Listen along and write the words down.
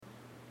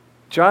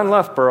John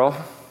Loughborough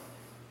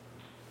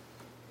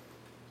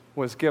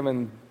was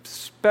given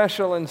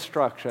special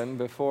instruction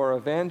before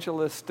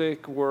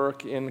evangelistic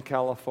work in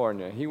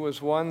California. He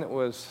was one that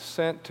was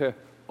sent to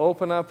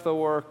open up the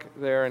work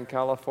there in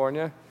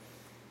California,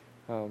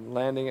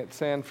 landing at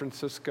San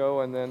Francisco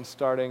and then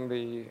starting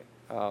the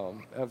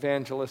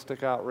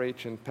evangelistic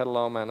outreach in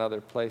Petaluma and other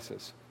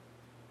places.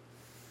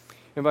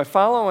 And by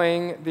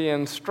following the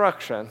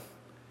instruction,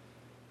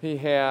 he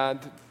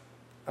had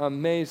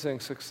amazing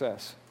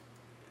success.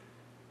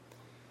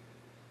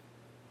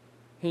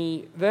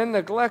 He then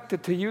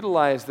neglected to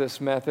utilize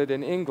this method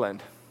in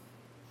England,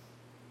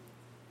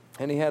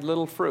 and he had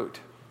little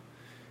fruit.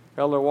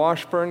 Elder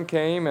Washburn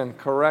came and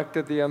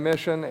corrected the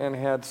omission and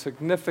had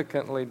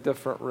significantly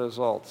different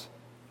results.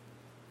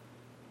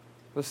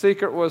 The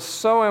secret was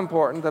so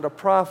important that a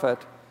prophet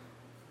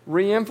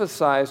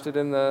re-emphasized it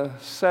in the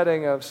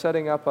setting of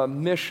setting up a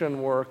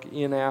mission work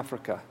in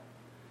Africa,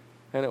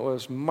 and it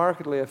was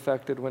markedly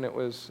effective when it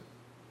was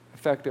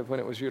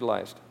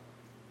utilized.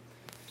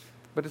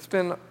 But it's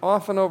been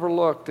often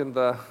overlooked in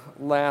the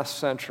last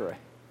century.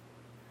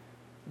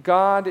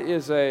 God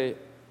is a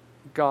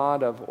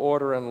God of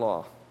order and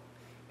law.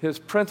 His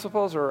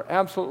principles are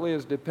absolutely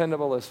as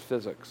dependable as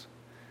physics.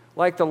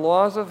 Like the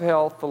laws of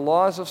health, the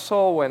laws of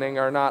soul winning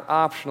are not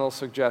optional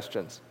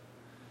suggestions.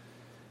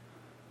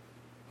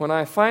 When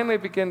I finally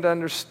begin to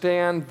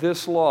understand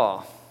this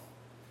law,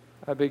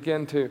 I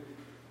begin to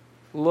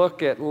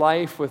look at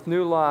life with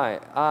new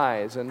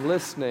eyes and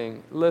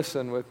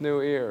listen with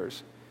new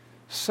ears.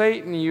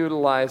 Satan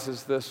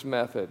utilizes this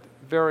method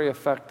very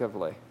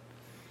effectively,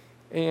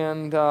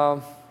 and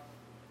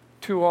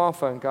too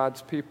often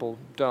God's people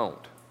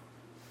don't.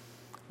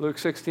 Luke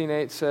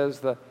 16:8 says,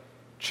 "The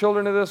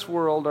children of this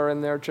world are in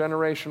their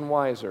generation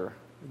wiser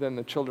than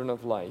the children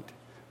of light."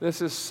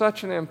 This is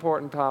such an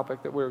important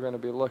topic that we're going to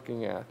be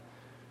looking at,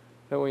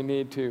 that we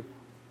need to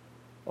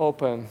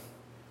open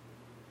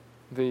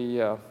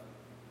the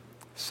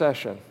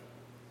session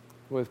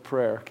with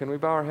prayer. Can we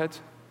bow our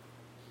heads?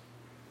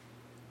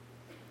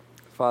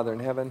 Father in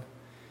heaven,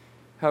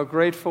 how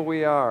grateful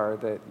we are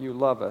that you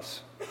love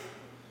us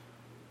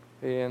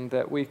and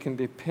that we can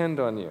depend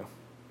on you,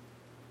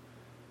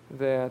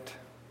 that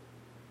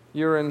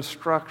your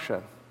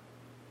instruction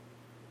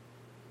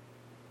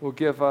will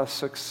give us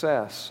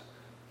success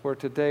where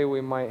today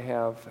we might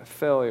have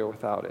failure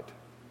without it.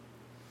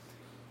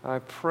 I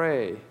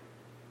pray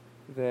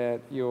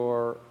that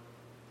your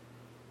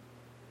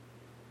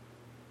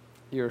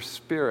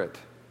Spirit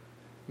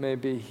may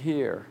be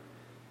here,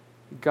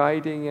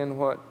 guiding in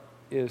what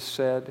is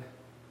said,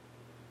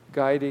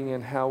 guiding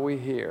in how we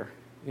hear.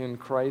 In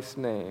Christ's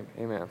name,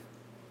 amen.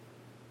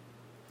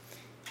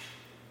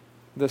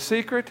 The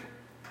secret,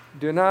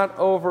 do not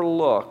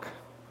overlook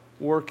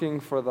working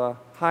for the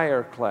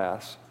higher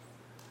class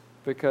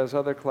because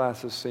other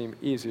classes seem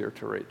easier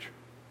to reach.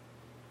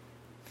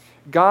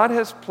 God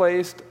has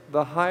placed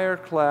the higher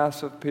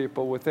class of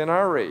people within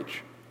our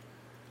reach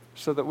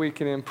so that we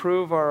can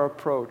improve our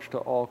approach to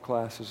all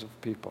classes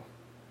of people.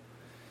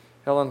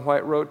 Ellen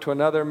White wrote to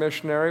another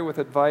missionary with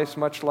advice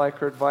much like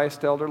her advice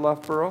to Elder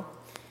Loughborough,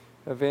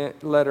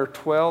 letter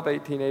 12,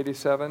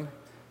 1887.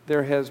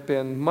 There has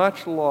been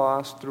much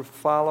lost through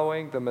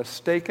following the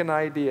mistaken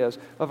ideas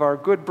of our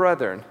good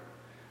brethren,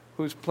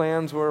 whose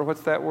plans were,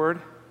 what's that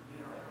word?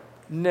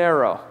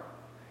 Narrow.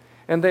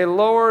 And they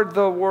lowered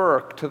the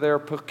work to their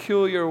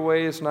peculiar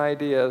ways and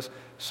ideas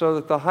so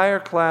that the higher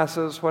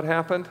classes, what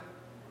happened?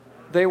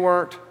 They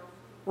weren't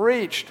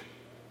reached.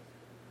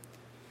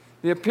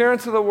 The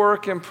appearance of the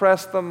work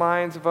impressed the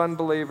minds of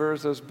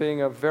unbelievers as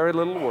being of very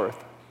little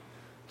worth,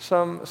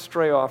 some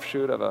stray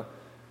offshoot of a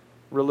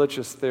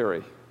religious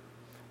theory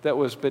that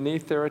was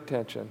beneath their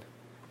attention.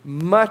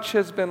 Much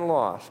has been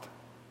lost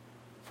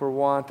for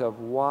want of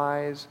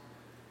wise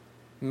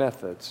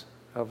methods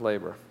of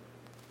labor.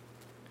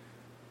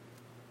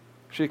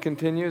 She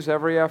continues,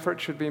 every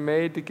effort should be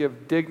made to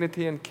give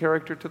dignity and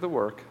character to the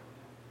work.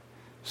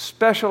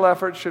 Special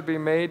efforts should be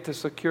made to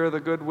secure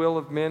the goodwill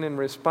of men in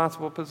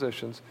responsible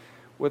positions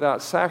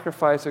without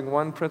sacrificing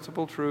one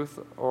principal truth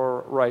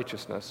or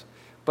righteousness.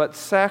 But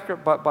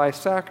by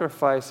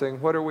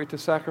sacrificing, what are we to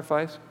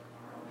sacrifice?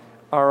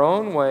 Our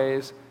own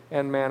ways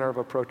and manner of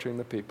approaching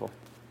the people.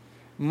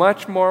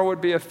 Much more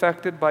would be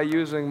affected by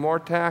using more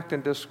tact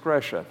and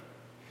discretion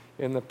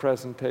in the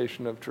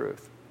presentation of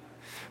truth.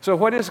 So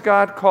what is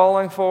God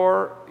calling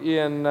for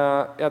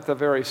at the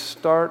very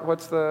start?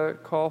 What's the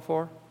call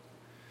for?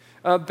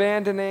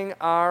 Abandoning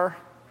our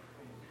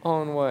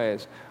own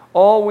ways.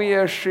 All we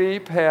as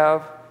sheep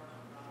have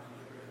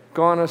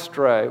gone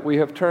astray. We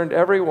have turned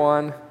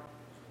everyone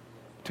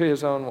to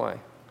his own way.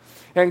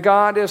 And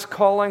God is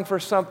calling for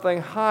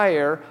something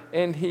higher,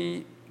 and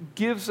he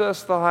gives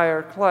us the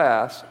higher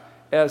class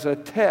as a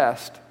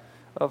test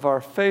of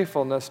our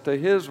faithfulness to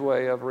his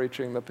way of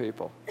reaching the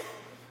people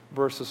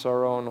versus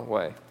our own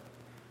way.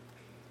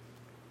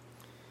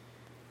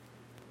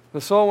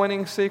 The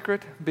soul-winning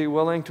secret, be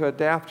willing to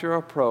adapt your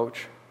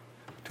approach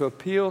to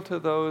appeal to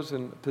those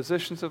in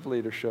positions of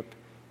leadership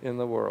in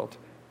the world.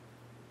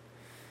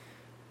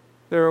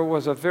 there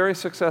was a very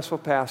successful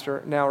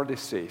pastor, now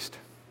deceased.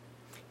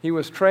 He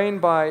was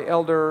trained by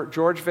Elder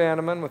George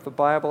Vandeman with the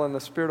Bible and the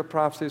Spirit of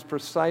Prophecy's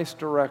precise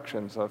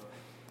directions of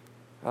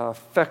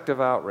effective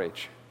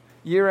outreach.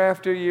 Year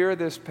after year,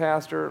 this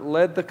pastor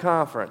led the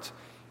conference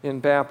in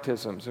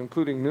baptisms,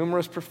 including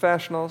numerous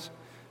professionals,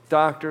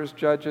 doctors,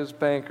 judges,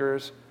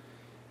 bankers,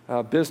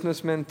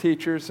 businessmen,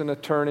 teachers, and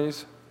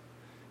attorneys.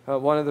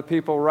 One of the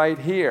people right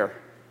here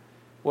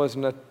was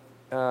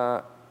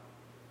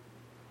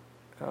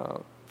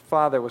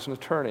father was an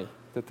attorney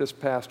that this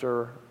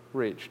pastor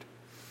reached.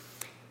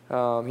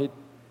 He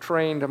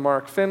trained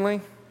Mark Finley,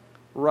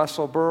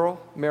 Russell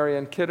Burrell,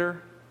 Marion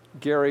Kidder,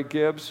 Gary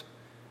Gibbs,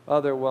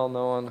 other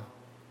well-known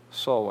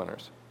soul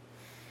winners.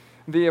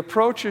 The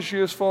approach is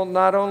useful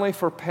not only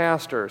for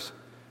pastors,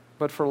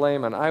 but for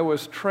laymen. I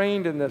was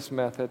trained in this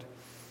method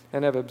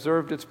and have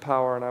observed its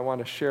power, and I want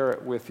to share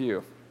it with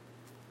you.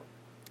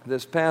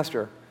 This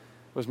pastor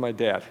was my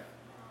dad.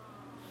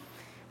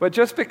 But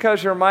just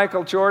because you're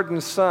Michael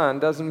Jordan's son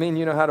doesn't mean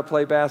you know how to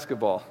play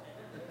basketball.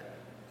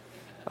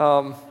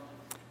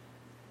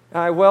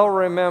 I well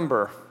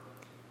remember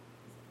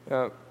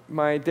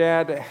my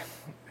dad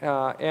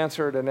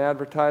answered an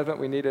advertisement.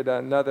 We needed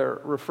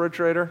another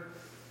refrigerator.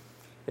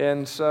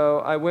 And so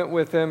I went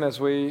with him as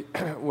we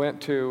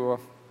went to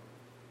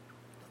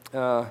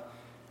a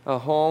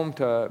home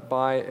to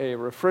buy a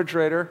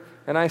refrigerator.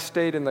 And I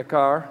stayed in the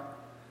car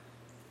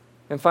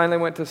and finally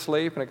went to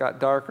sleep. And it got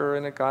darker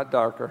and it got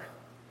darker.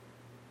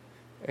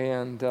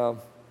 And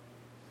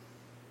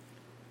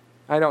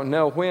I don't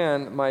know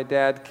when my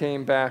dad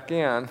came back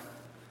in.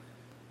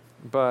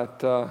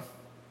 But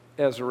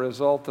as a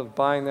result of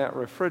buying that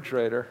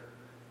refrigerator,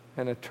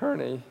 an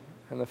attorney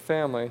and the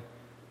family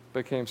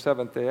became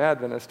Seventh-day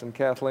Adventist, and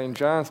Kathleen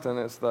Johnston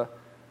is the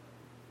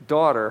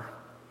daughter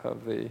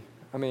of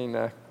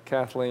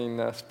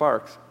Kathleen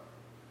Sparks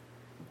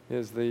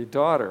is the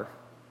daughter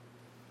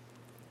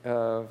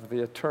of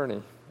the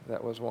attorney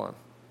that was one.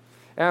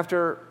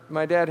 After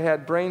my dad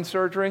had brain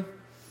surgery,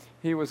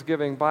 he was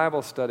giving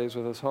Bible studies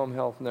with his home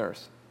health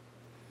nurse.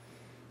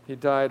 He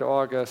died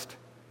August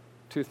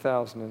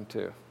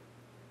 2002.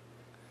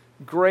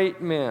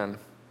 Great men,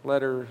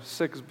 letter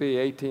 6B,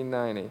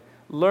 1890.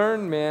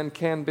 Learned men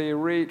can be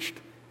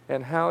reached,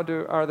 and how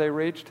are they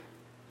reached?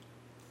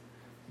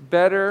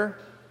 Better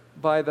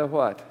by the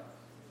what?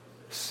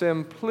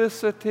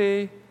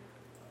 Simplicity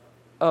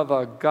of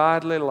a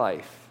godly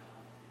life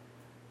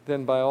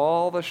than by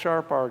all the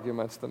sharp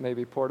arguments that may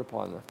be poured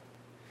upon them.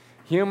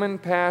 Human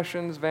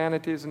passions,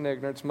 vanities, and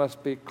ignorance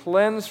must be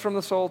cleansed from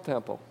the soul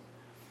temple,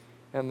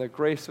 and the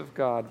grace of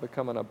God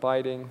become an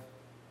abiding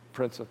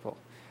principle.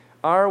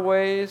 Our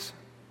ways,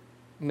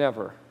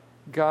 never.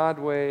 God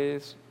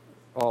ways,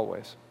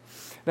 always.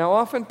 Now,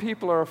 often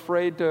people are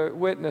afraid to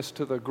witness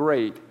to the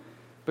great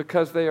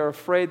because they are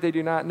afraid they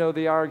do not know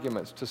the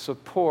arguments to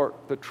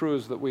support the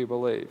truths that we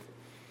believe.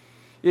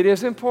 It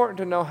is important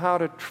to know how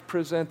to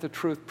present the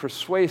truth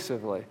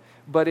persuasively,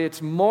 but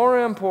it's more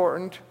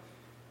important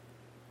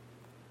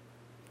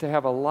to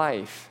have a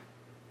life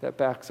that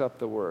backs up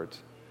the words.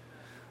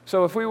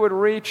 So if we would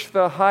reach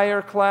the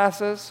higher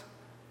classes,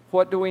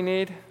 what do we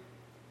need?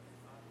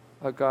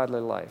 A godly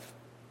life.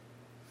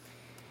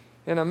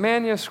 In a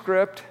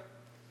manuscript,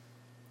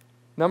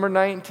 number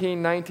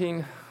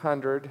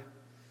 1900,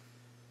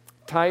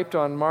 typed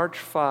on March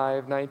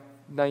 5,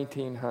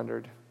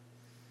 1900,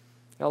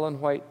 Ellen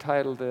White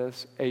titled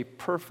this, A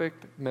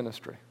Perfect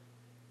Ministry.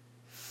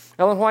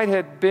 Ellen White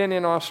had been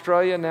in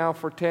Australia now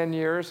for 10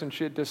 years, and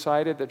she had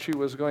decided that she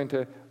was going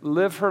to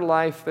live her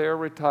life there,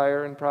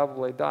 retire, and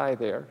probably die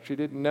there. She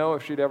didn't know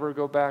if she'd ever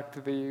go back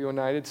to the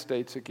United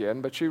States again,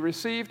 but she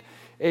received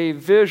a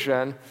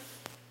vision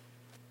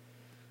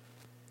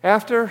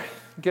after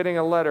getting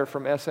a letter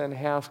from S.N.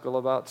 Haskell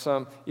about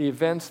some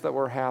events that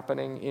were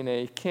happening in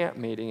a camp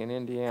meeting in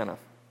Indiana.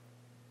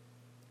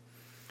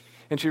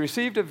 And she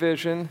received a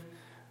vision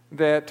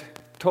that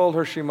told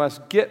her she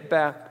must get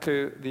back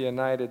to the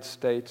United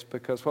States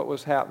because what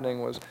was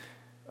happening was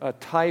a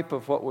type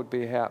of what would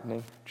be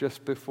happening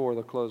just before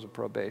the close of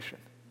probation.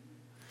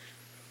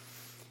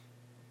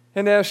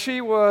 And as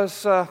she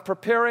was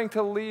preparing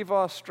to leave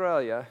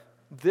Australia,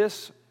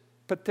 this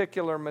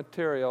particular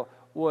material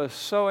was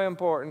so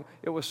important,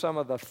 it was some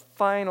of the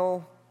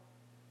final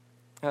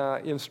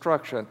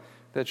instruction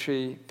that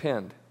she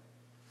penned.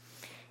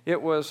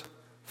 It was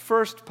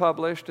first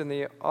published in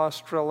the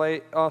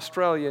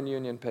Australian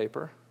Union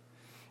paper,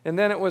 and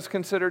then it was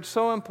considered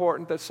so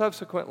important that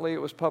subsequently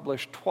it was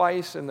published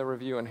twice in the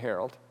Review and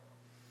Herald,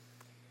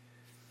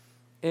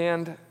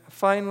 and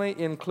finally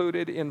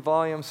included in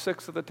Volume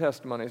 6 of the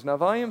Testimonies. Now,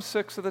 Volume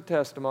 6 of the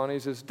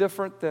Testimonies is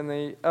different than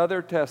the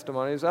other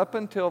testimonies. Up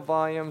until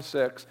Volume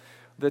 6,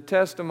 the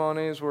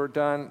testimonies were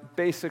done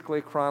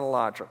basically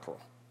chronological.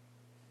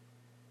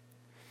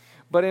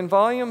 But in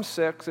Volume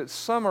 6, it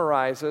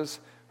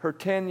summarizes her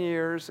 10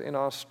 years in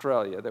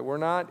Australia. There were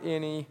not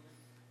any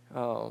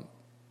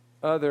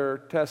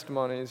other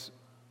testimonies,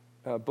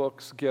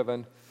 books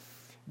given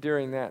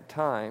during that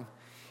time.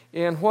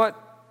 And what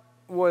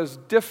was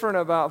different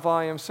about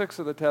Volume 6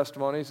 of the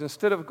Testimonies.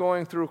 Instead of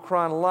going through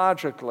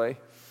chronologically,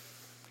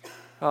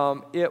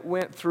 it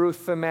went through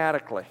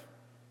thematically.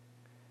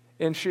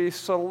 And she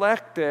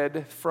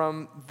selected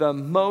from the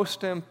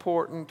most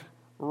important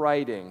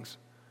writings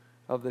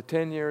of the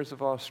 10 years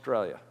of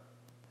Australia.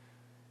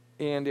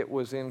 And it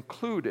was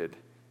included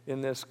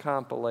in this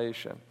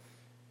compilation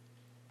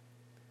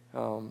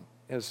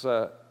as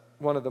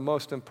one of the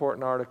most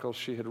important articles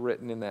she had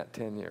written in that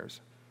 10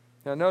 years.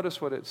 Now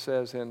notice what it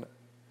says in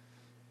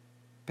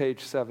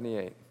page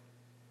 78.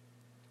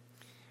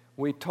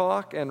 We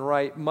talk and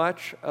write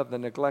much of the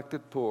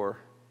neglected poor.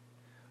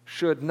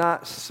 Should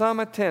not some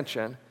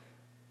attention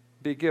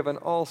be given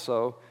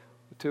also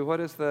to, what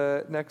is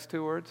the next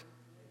two words?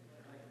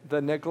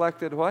 The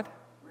neglected what?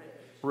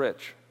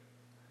 Rich.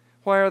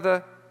 Why are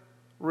the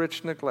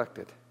rich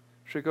neglected?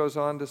 She goes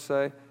on to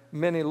say,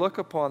 many look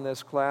upon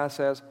this class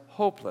as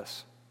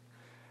hopeless,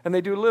 and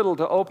they do little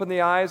to open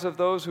the eyes of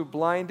those who,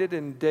 blinded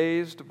and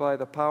dazed by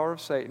the power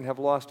of Satan, have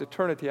lost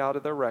eternity out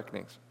of their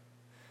reckonings.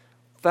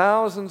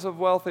 Thousands of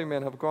wealthy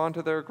men have gone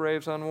to their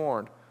graves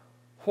unwarned.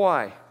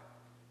 Why?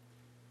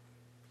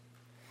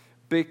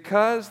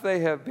 Because they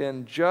have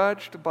been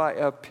judged by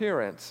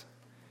appearance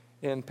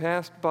and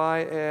passed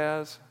by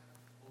as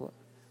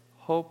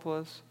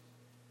hopeless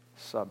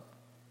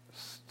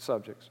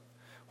subjects.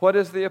 What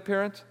is the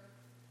appearance?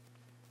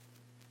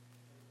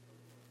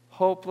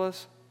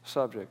 Hopeless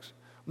subjects.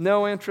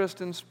 No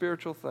interest in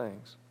spiritual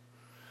things.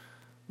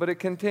 But it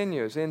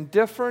continues,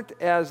 indifferent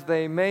as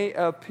they may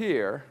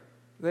appear,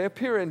 they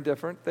appear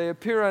indifferent, they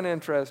appear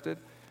uninterested,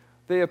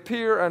 they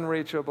appear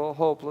unreachable,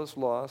 hopeless,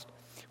 lost.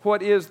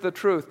 What is the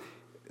truth?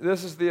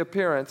 This is the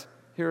appearance.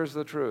 Here's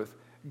the truth.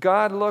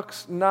 God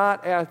looks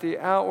not at the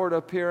outward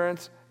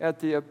appearance,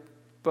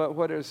 but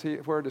where does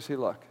he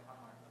look?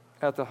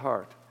 At the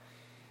heart.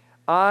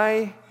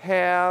 I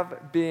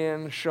have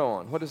been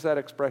shown. What does that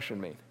expression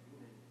mean?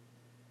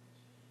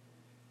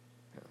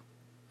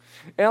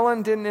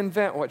 Ellen didn't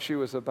invent what she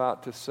was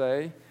about to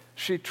say.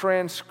 She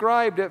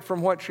transcribed it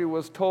from what she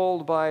was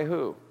told by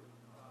who?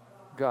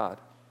 God.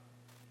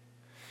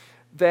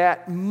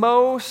 That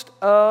most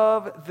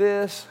of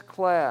this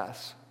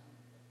class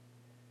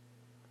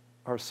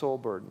are soul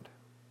burdened.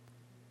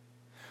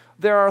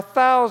 There are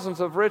thousands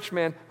of rich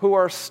men who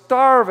are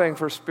starving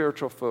for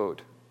spiritual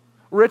food.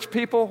 Rich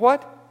people,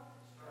 what?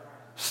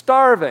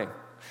 Starving.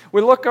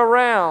 We look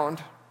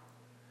around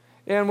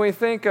and we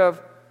think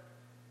of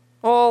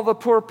all the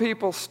poor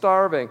people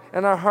starving,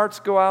 and our hearts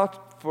go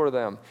out for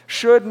them.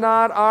 Should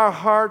not our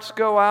hearts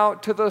go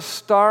out to the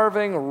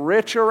starving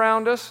rich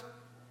around us?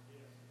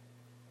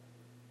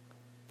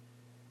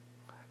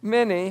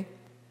 Many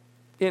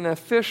in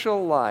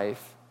official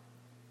life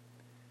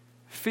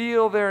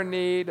feel their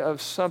need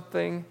of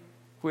something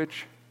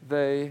which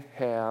they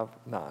have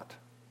not.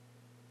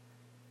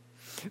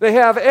 They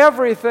have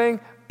everything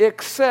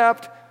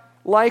except,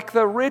 like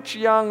the rich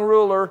young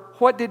ruler,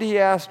 what did he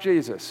ask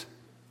Jesus?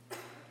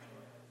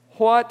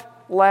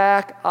 What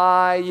lack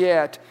I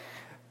yet?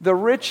 The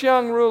rich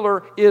young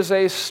ruler is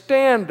a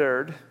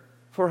standard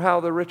for how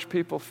the rich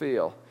people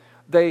feel.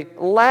 They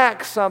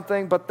lack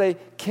something, but they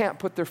can't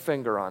put their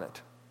finger on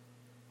it.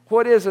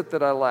 What is it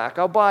that I lack?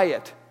 I'll buy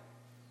it.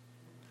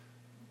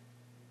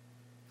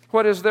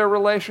 What is their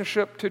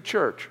relationship to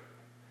church?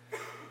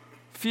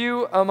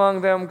 Few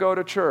among them go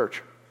to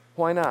church.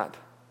 Why not?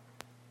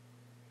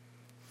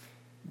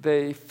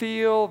 They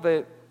feel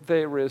that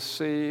they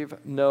receive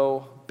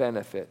no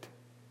benefit.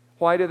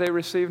 Why do they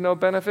receive no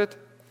benefit?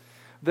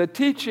 The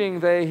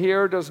teaching they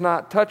hear does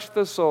not touch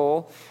the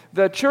soul.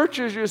 The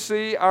churches, you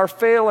see, are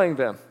failing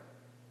them.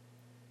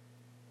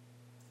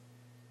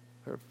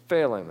 They're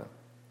failing them.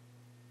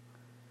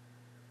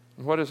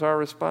 And what is our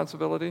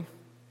responsibility?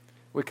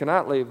 We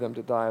cannot leave them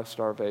to die of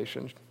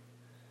starvation.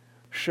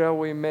 Shall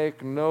we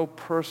make no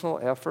personal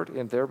effort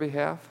in their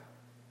behalf?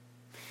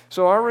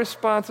 So our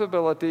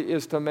responsibility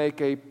is to make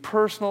a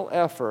personal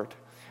effort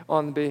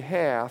on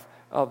behalf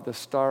of the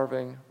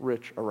starving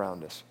rich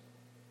around us.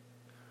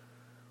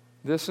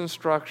 This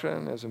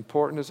instruction, as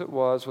important as it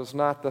was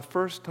not the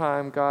first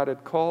time God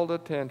had called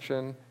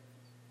attention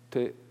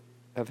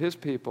of his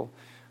people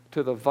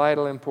to the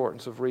vital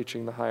importance of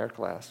reaching the higher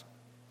class.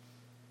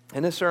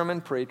 In a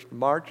sermon preached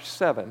March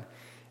 7,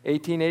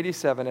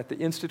 1887 at the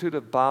Institute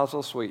of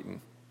Basel,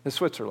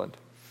 Switzerland,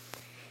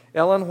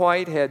 Ellen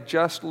White had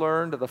just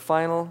learned of the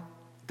final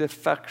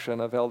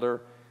defection of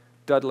Elder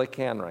Dudley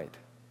Canright.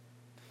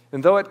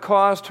 And though it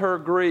caused her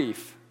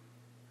grief,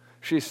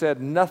 she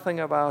said nothing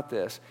about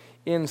this.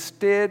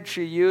 Instead,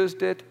 she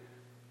used it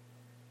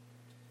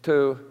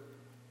to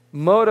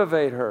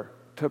motivate her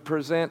to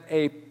present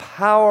a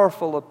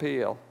powerful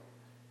appeal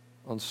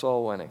on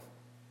soul winning.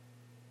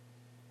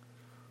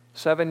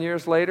 7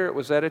 years later, it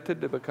was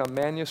edited to become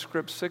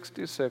Manuscript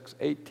 66,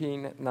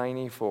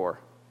 1894.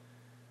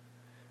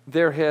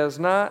 There has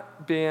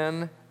not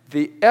been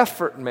the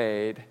effort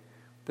made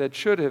that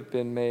should have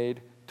been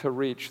made to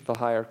reach the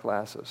higher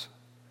classes.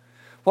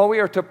 While we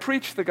are to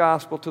preach the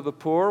gospel to the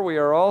poor, we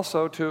are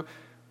also to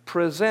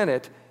present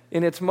it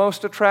in its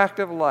most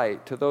attractive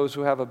light to those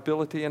who have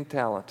ability and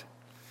talent,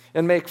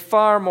 and make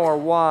far more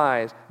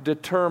wise,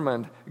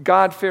 determined,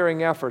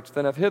 God-fearing efforts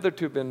than have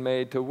hitherto been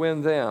made to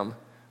win them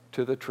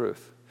to the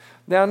truth.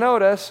 Now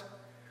notice,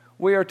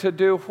 we are to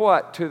do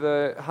what to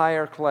the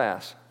higher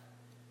class?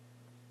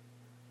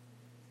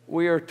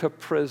 We are to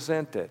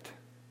present it,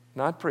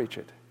 not preach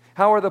it.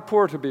 How are the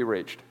poor to be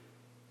reached?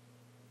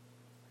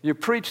 You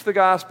preach the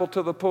gospel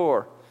to the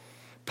poor,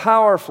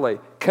 powerfully,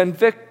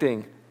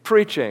 convicting,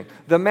 preaching.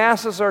 The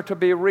masses are to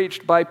be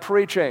reached by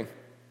preaching.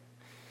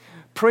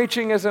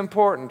 Preaching is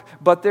important,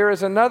 but there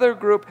is another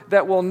group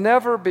that will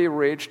never be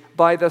reached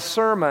by the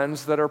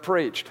sermons that are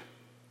preached,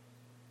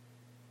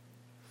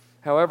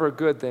 however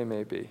good they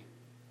may be.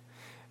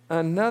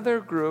 Another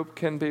group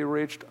can be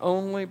reached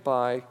only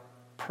by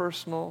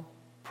personal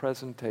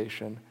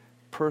presentation,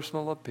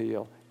 personal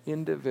appeal,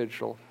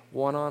 individual,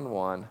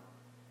 one-on-one.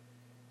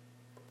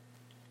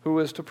 Who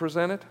is to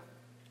present it?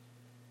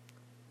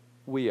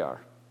 We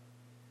are.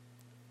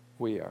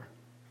 We are.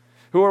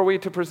 Who are we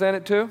to present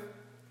it to?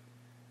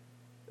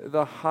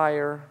 The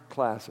higher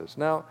classes.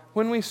 Now,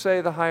 when we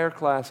say the higher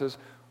classes,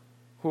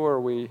 who are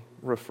we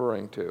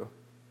referring to?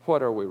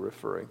 What are we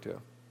referring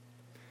to?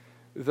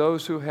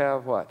 Those who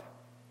have what?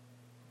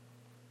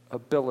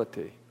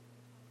 Ability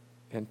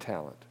and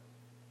talent.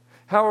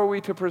 How are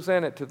we to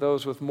present it to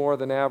those with more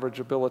than average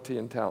ability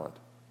and talent?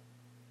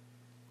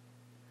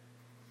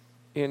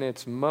 In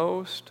its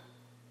most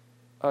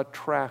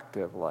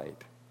attractive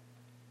light.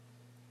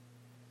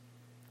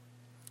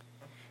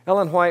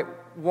 Ellen White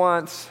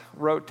once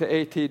wrote to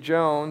A.T.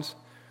 Jones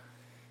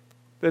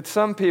that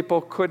some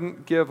people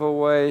couldn't give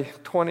away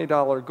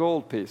 $20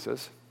 gold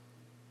pieces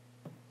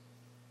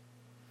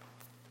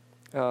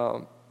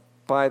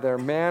by their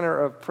manner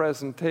of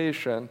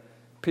presentation.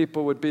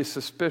 People would be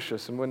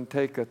suspicious and wouldn't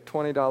take a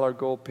 $20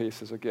 gold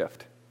piece as a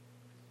gift.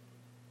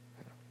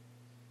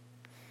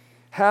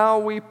 How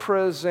we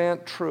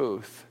present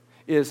truth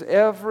is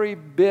every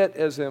bit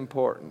as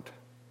important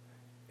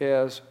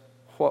as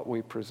what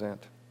we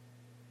present.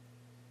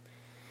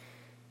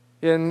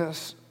 In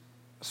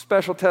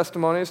Special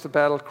Testimonies to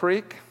Battle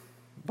Creek,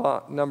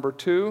 number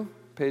 2,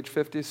 page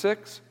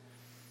 56,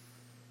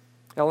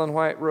 Ellen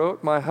White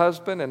wrote, "My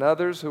husband and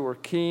others who were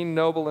keen,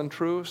 noble, and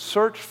true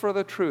searched for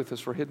the truth as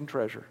for hidden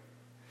treasure.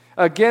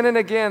 Again and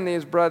again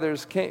these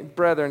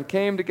brethren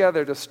came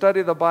together to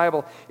study the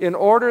Bible in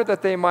order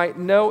that they might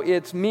know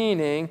its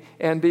meaning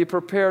and be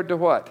prepared to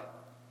what?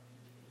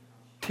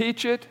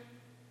 Teach it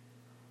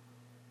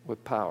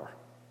with power."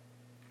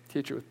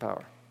 Teach it with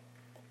power.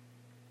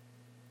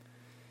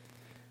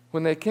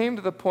 When they came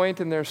to the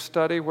point in their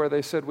study where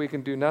they said, "We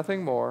can do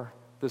nothing more,"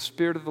 the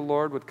Spirit of the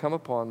Lord would come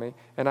upon me,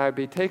 and I would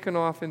be taken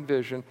off in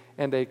vision,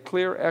 and a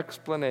clear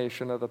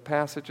explanation of the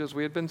passages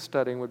we had been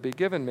studying would be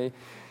given me.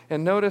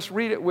 And notice,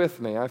 read it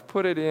with me. I've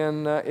put it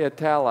in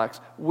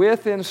italics.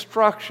 With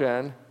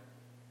instruction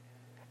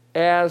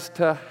as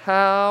to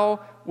how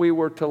we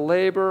were to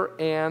labor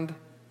and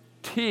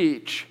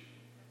teach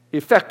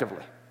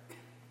effectively.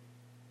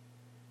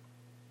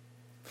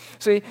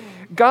 See,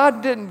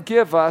 God didn't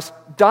give us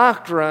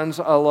doctrines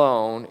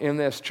alone in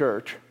this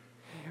church.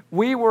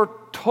 We were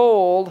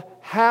told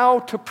how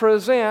to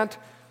present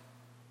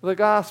the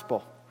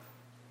gospel.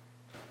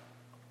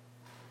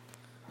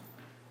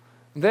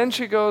 Then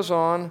she goes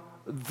on,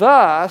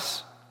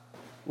 thus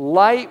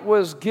light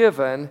was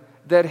given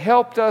that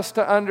helped us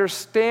to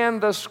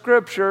understand the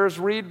Scriptures.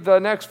 Read the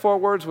next 4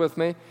 words with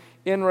me.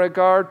 In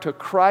regard to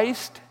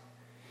Christ,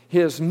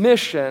 His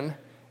mission,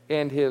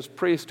 and His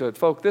priesthood.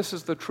 Folk, this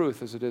is the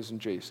truth as it is in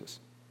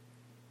Jesus.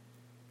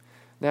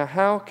 Now,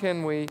 how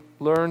can we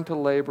learn to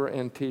labor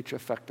and teach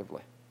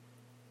effectively?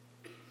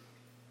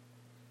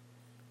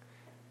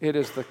 It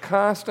is the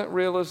constant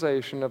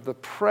realization of the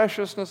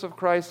preciousness of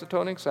Christ's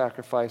atoning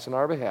sacrifice in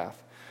our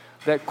behalf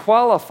that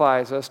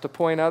qualifies us to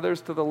point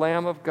others to the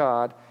Lamb of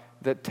God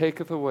that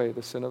taketh away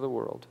the sin of the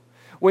world.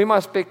 We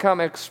must become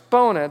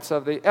exponents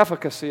of the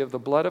efficacy of the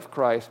blood of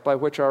Christ by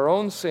which our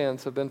own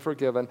sins have been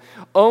forgiven.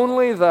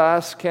 Only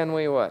thus can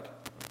we what?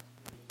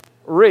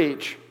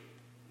 Reach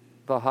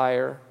the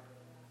higher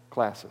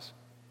classes.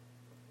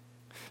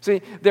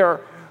 See,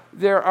 there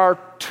are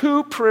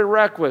 2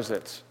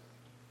 prerequisites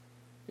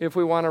if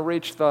we want to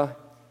reach the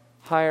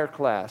higher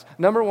class.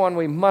 Number 1,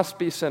 we must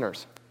be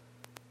sinners.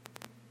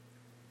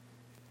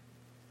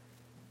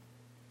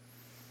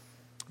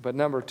 But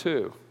number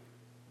 2,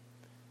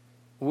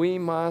 we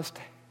must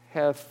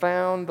have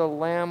found the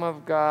Lamb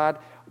of God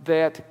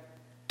that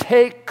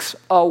takes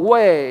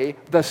away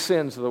the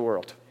sins of the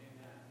world.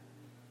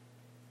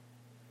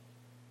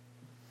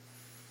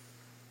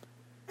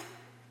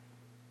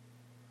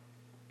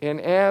 And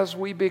as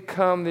we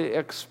become the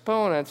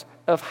exponents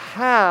of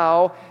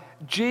how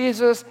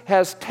Jesus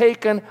has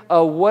taken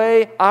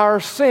away our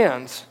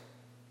sins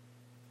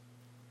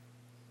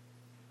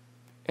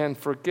and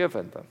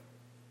forgiven them,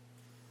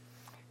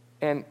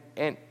 and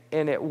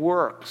it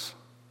works.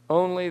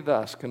 Only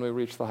thus can we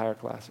reach the higher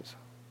classes.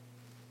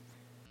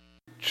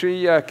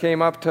 She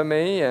came up to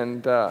me,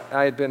 and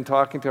I had been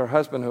talking to her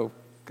husband, who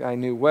I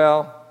knew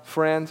well,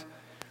 friends,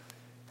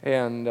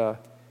 And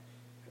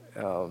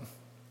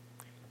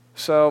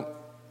so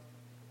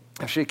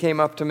she came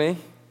up to me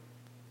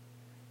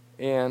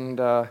and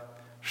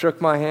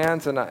shook my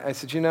hands, and I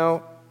said, you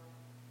know,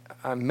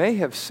 I may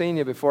have seen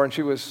you before, and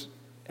she was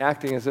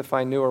acting as if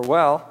I knew her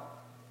well.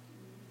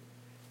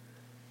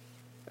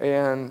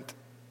 And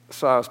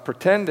so I was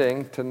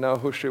pretending to know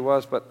who she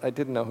was, but I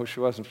didn't know who she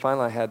was, and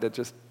finally I had to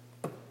just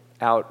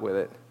out with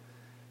it.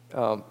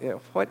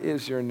 What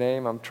is your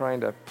name? I'm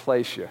trying to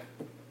place you.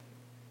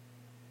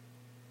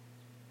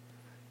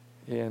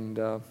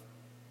 And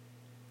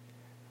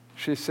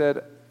she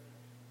said,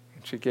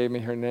 she gave me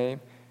her name,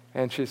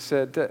 and she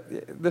said,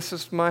 this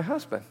is my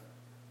husband.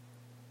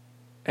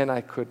 And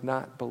I could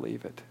not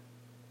believe it.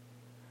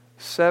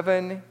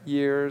 7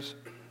 years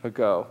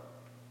ago,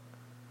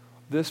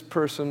 this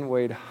person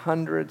weighed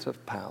hundreds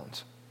of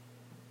pounds,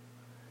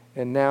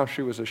 and now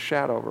she was a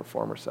shadow of her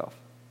former self.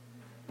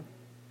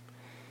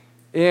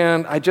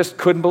 And I just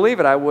couldn't believe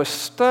it. I was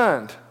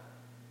stunned.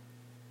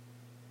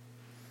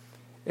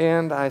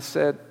 And I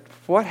said,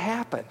 what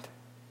happened?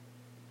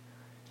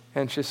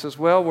 And she says,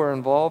 well, we're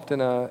involved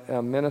in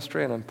a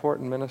ministry, an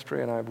important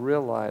ministry, and I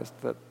realized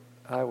that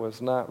I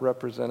was not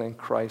representing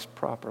Christ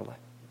properly.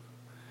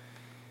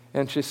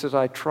 And she says,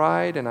 I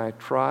tried and I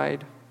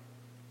tried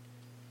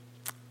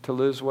to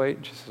lose weight.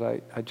 And she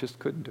says, I just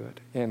couldn't do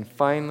it. And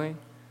finally,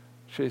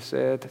 she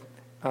said,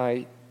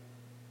 I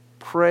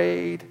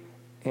prayed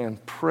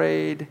and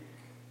prayed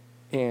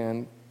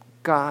and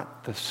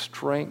got the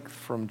strength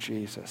from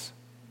Jesus.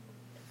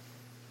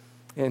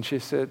 And she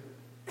says,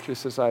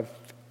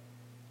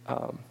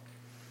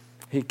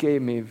 he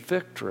gave me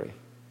victory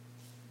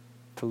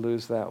to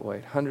lose that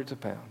weight, hundreds of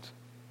pounds.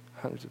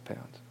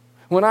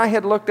 When I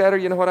had looked at her,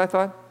 you know what I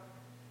thought?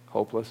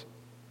 Hopeless.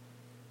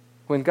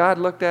 When God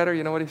looked at her,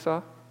 you know what he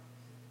saw?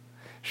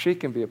 She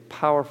can be a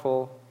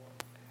powerful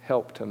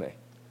help to me.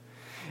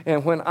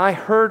 And when I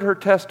heard her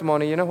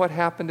testimony, you know what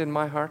happened in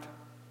my heart?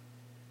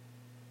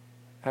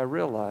 I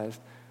realized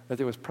that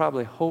there was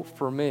probably hope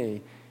for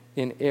me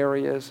in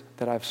areas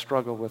that I've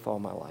struggled with all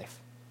my life.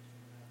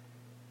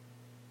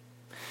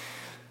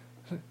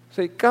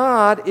 See,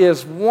 God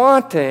is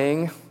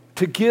wanting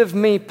to give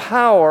me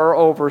power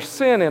over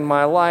sin in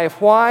my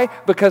life. Why?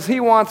 Because he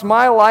wants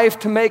my life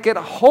to make it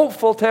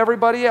hopeful to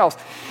everybody else.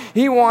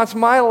 He wants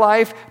my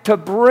life to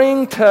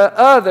bring to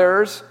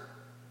others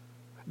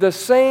the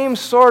same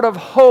sort of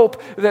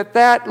hope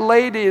that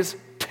lady's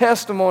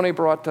testimony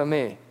brought to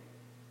me.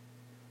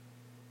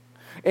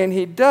 And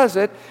he does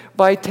it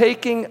by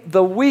taking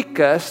the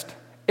weakest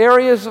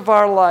areas of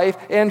our life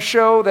and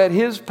show that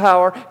his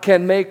power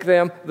can make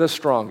them the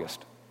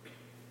strongest.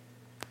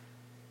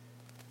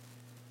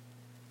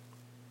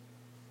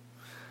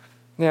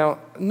 Now,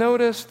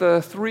 notice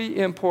the three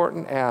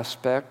important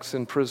aspects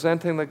in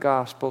presenting the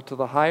gospel to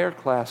the higher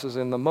classes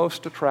in the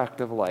most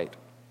attractive light.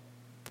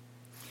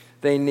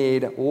 They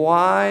need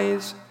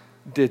wise,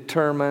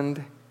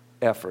 determined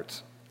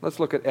efforts. Let's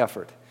look at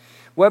effort.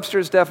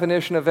 Webster's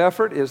definition of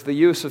effort is the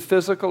use of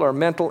physical or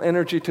mental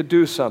energy to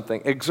do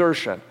something,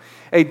 exertion.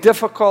 A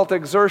difficult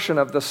exertion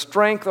of the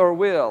strength or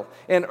will,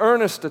 an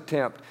earnest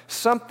attempt,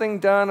 something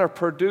done or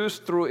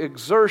produced through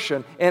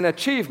exertion and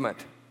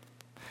achievement.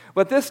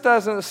 But this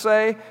doesn't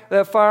say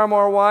that far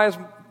more wise,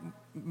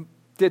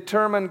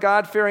 determined,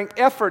 God-fearing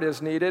effort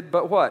is needed,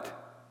 but what?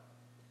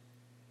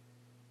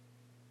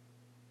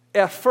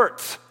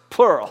 Efforts,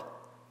 plural.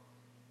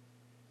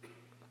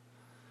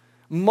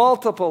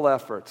 Multiple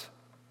efforts.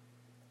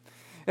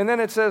 And then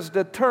it says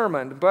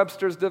determined.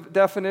 Webster's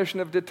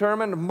definition of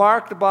determined,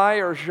 marked by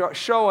or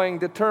showing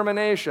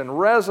determination,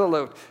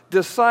 resolute,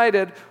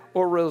 decided,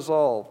 or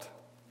resolved.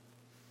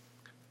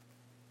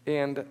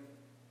 And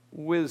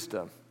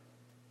wisdom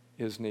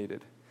is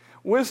needed.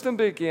 Wisdom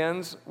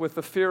begins with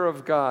the fear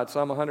of God,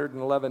 Psalm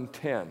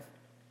 111:10.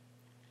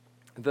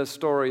 The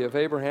story of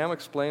Abraham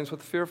explains what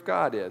the fear of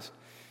God is.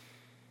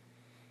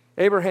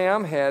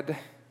 Abraham had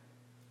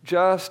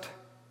just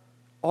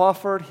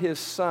offered his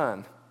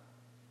son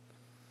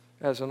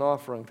as an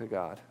offering to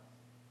God.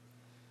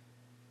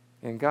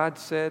 And God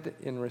said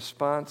in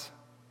response,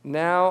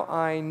 now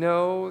I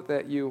know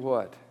that you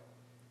what?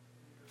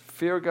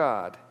 Fear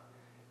God,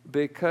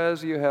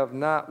 because you have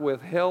not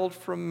withheld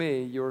from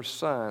me your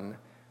son,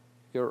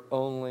 your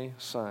only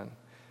son.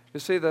 You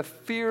see, the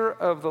fear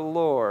of the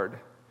Lord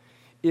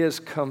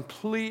is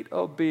complete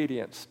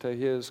obedience to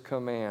his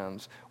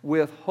commands,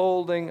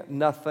 withholding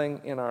nothing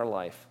in our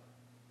life.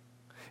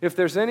 If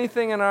there's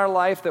anything in our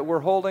life that we're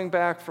holding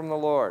back from the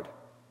Lord,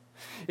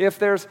 if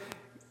there's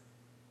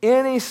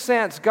any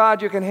sense,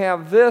 God, you can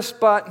have this,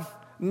 but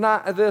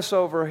not this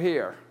over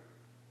here,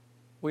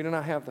 we do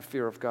not have the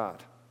fear of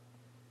God.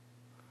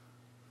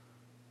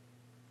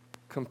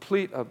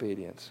 Complete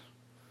obedience.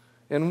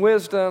 In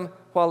wisdom,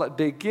 while it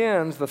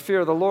begins, the fear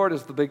of the Lord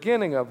is the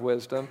beginning of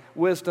wisdom.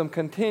 Wisdom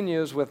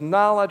continues with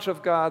knowledge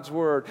of God's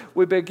word.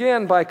 We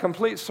begin by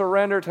complete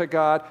surrender to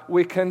God.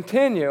 We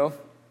continue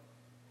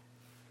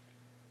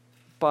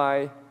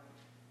by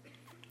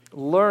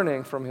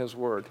learning from his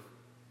word.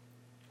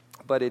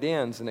 But it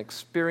ends in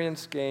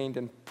experience gained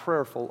in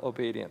prayerful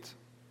obedience.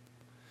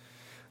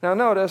 Now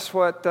notice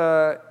what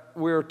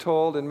we're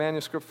told in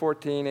manuscript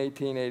 14,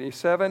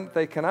 1887.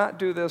 They cannot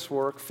do this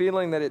work,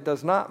 feeling that it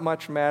does not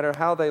much matter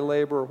how they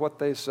labor or what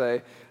they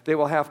say. They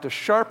will have to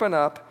sharpen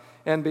up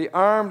and be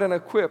armed and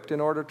equipped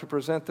in order to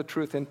present the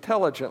truth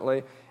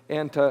intelligently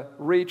and to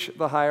reach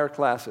the higher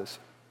classes.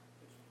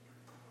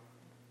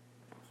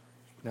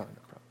 No problem.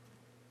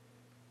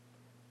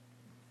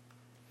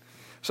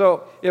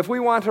 So, if we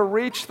want to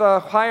reach the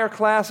higher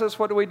classes,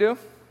 what do?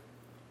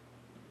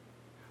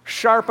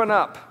 Sharpen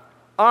up,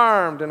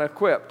 armed and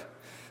equipped.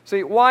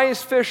 See,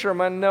 wise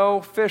fishermen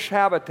know fish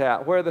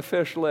habitat, where the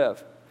fish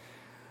live.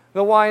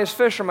 The wise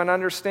fisherman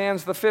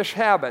understands the fish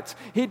habits.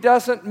 He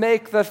doesn't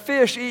make the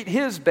fish eat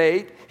his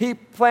bait. He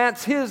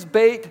plants his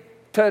bait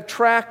to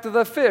attract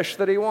the fish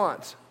that he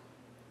wants.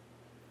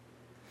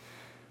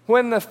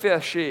 When the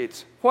fish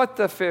eats, what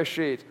the fish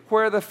eats,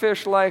 where the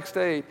fish likes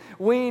to eat.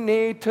 We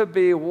need to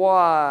be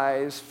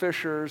wise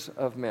fishers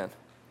of men.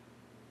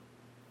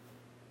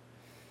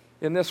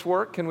 In this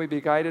work, can we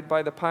be guided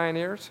by the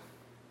pioneers?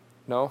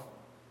 No.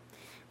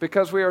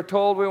 Because we are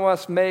told we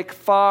must make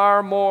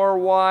far more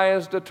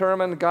wise,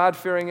 determined,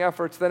 God-fearing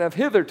efforts than have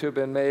hitherto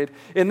been made.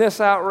 In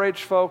this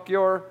outreach, folk,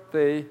 you're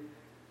the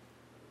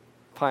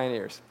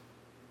pioneers.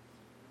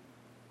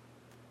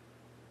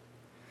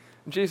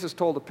 Jesus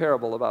told a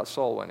parable about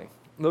soul winning.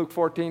 Luke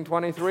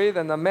 14:23,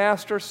 then the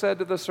master said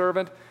to the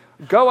servant,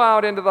 go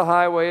out into the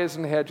highways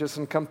and hedges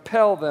and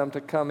compel them to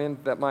come in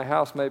that my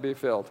house may be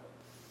filled.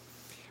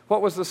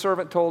 What was the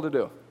servant told to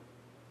do?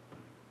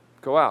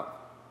 Go out.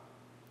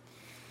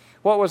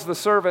 What was the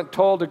servant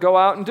told to go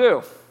out and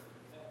do?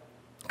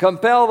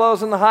 Compel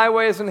those in the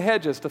highways and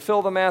hedges to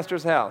fill the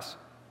master's house.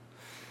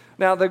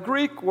 Now, the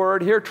Greek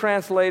word here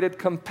translated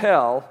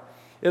compel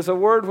is a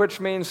word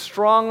which means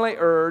strongly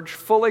urge,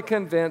 fully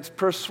convince,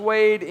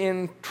 persuade,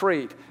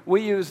 entreat.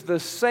 We use the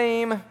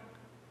same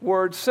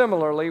word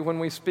similarly when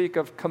we speak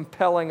of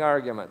compelling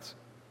arguments.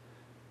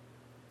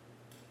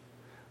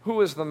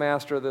 Who is the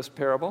master of this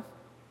parable?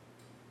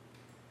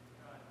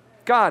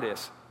 God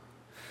is.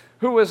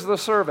 Who is the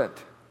servant?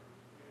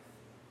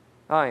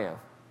 I am.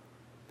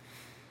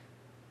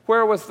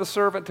 Where was the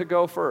servant to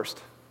go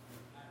first?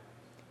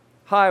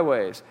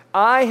 Highways.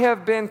 I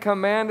have been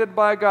commanded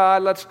by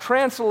God. Let's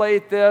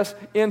translate this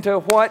into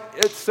what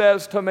it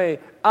says to me.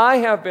 I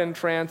have been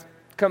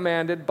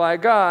commanded by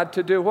God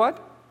to do what?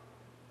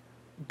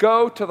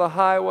 Go to the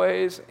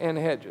highways and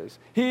hedges.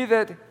 He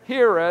that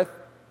heareth,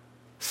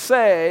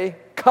 say,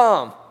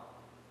 come.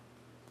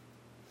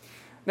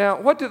 Now,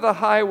 what do the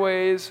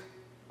highways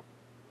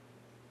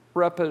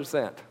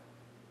represent?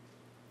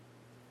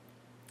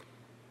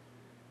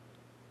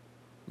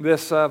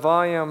 This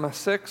volume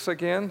 6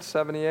 again,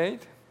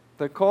 78.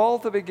 The call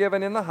to be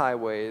given in the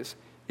highways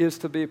is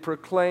to be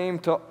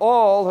proclaimed to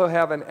all who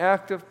have an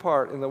active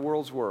part in the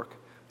world's work,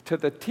 to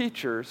the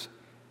teachers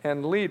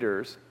and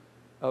leaders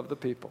of the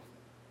people.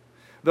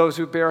 Those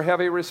who bear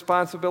heavy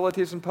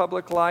responsibilities in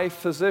public life,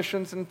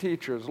 physicians and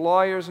teachers,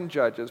 lawyers and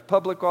judges,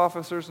 public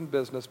officers and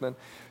businessmen,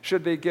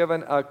 should be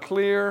given a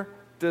clear,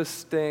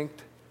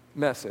 distinct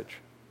message.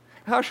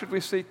 How should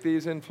we seek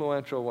these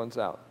influential ones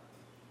out?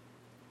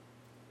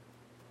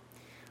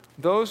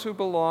 Those who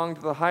belong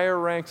to the higher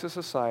ranks of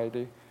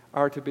society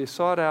are to be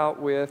sought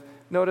out with,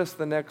 notice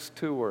the next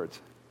two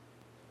words,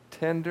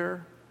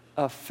 tender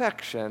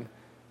affection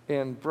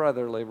and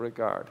brotherly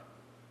regard.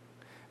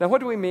 Now, what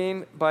do we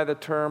mean by the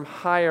term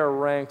higher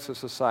ranks of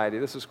society?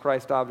 This is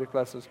Christ Object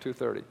Lessons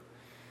 230.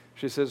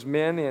 She says,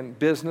 men in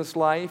business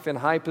life, in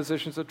high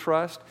positions of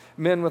trust,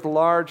 men with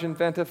large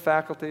inventive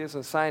faculties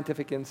and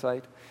scientific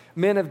insight,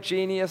 men of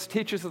genius,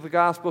 teachers of the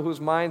gospel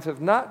whose minds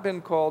have not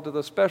been called to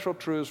the special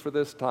truths for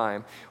this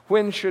time.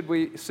 When should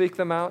we seek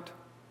them out?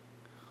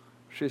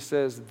 She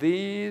says,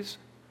 these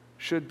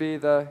should be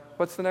the,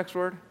 what's the next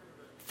word?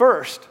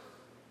 First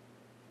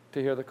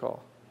to hear the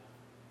call.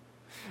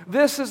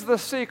 This is the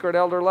secret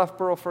Elder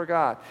Loughborough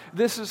forgot.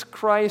 This is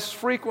Christ's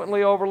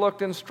frequently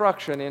overlooked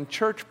instruction in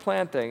church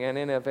planting and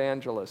in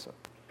evangelism.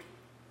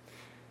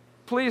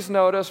 Please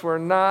notice we're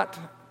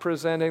not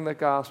presenting the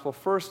gospel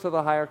first to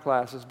the higher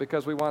classes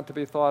because we want to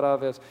be thought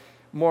of as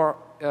more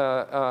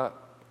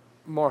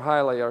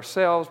highly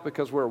ourselves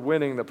because we're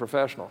winning the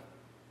professional.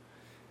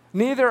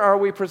 Neither are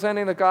we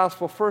presenting the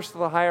gospel first to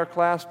the higher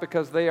class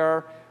because they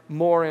are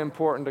more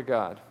important to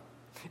God.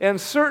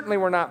 And certainly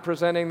we're not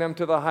presenting them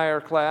to the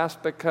higher class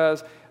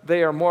because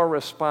they are more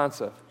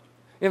responsive.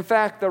 In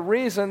fact, the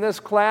reason this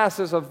class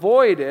is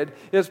avoided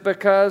is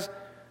because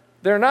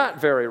they're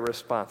not very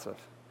responsive.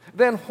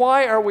 Then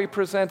why are we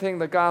presenting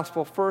the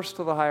gospel first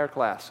to the higher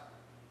class?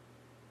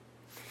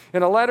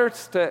 In a letter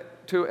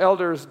to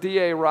elders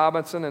D.A.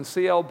 Robinson and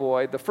C.L.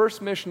 Boyd, the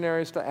first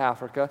missionaries to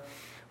Africa,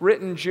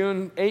 written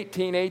June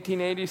 18,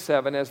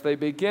 1887, as they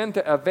begin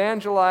to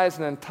evangelize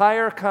an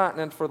entire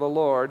continent for the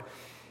Lord,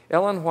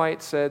 Ellen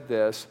White said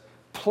this,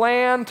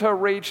 plan to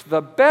reach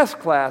the best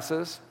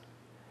classes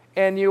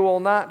and you will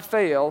not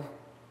fail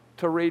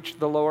to reach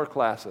the lower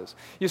classes.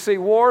 You see,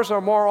 wars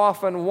are more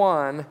often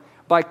won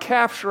by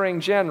capturing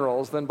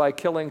generals than by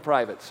killing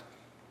privates.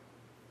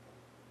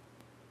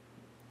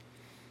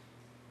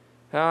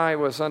 Now I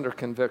was under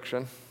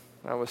conviction.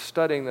 I was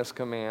studying this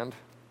command,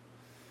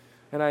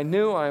 and I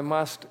knew I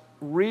must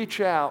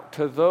reach out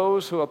to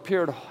those who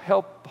appeared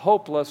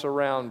hopeless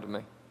around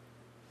me.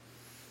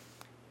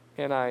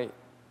 And I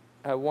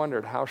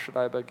wondered, how should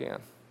I begin?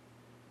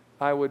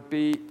 I would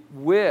be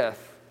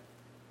with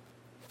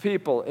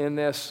people in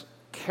this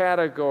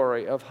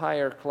category of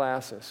higher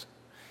classes,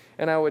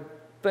 and I would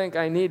think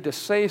I need to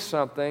say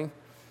something,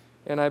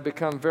 and I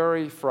become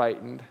very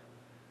frightened.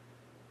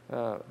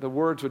 The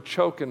words would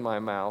choke in my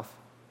mouth.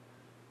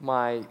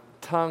 My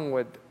tongue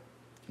would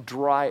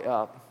dry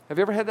up. Have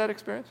you ever had that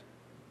experience?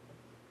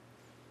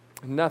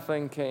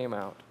 Nothing came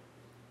out.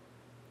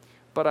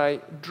 But I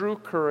drew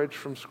courage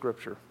from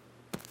Scripture.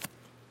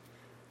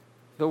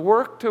 The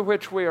work to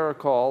which we are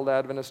called,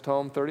 Adventist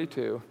Home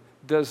 32,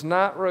 does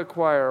not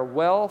require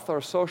wealth or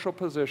social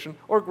position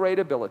or great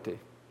ability.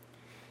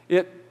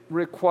 It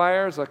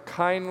requires a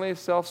kindly,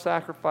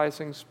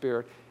 self-sacrificing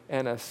spirit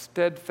and a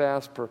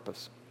steadfast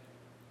purpose.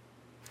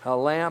 A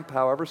lamp,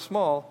 however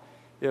small,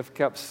 if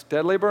kept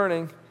steadily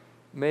burning,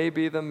 may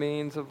be the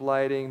means of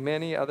lighting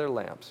many other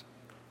lamps.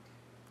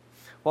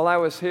 While I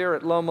was here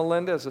at Loma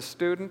Linda as a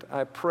student,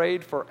 I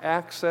prayed for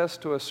access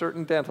to a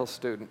certain dental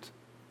student.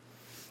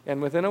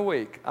 And within a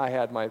week, I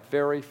had my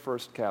very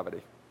first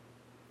cavity.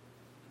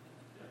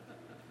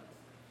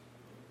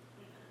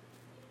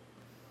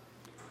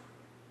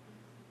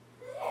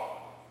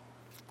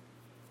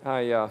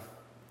 I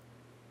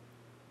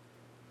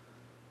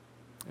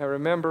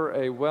remember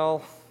a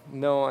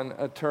well-known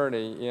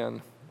attorney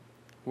in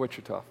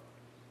Wichita.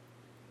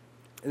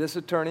 This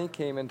attorney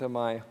came into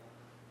my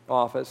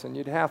office, and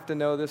you'd have to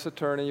know this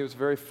attorney. He was a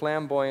very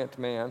flamboyant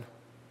man.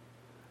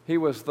 He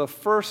was the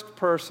first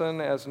person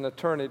as an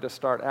attorney to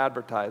start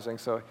advertising,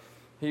 so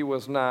he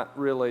was not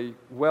really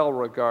well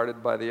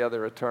regarded by the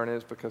other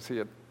attorneys because he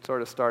had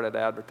sort of started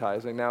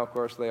advertising. Now, of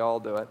course, they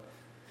all do it.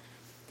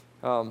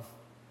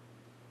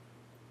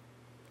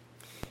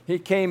 He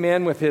came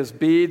in with his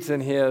beads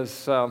and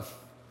his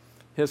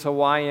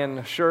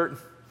Hawaiian shirt,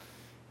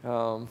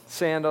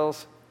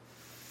 sandals.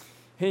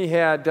 He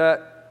had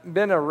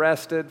been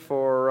arrested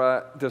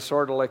for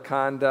disorderly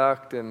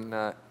conduct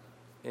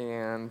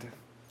and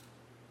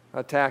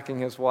attacking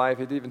his wife.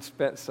 He'd even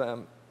spent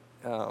some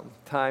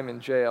time in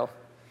jail.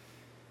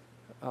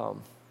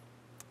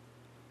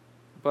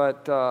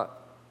 But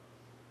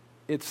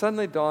it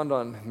suddenly dawned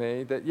on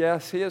me that,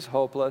 yes, he is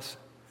hopeless.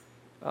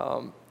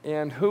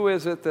 And who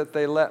is it that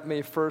they let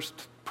me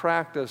first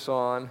practice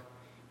on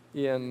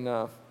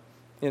in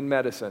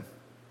medicine?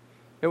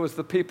 It was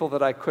the people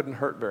that I couldn't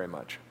hurt very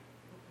much.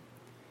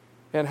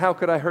 And how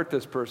could I hurt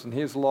this person?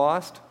 He's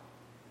lost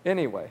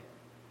anyway.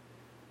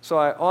 So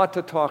I ought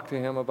to talk to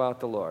him about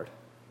the Lord.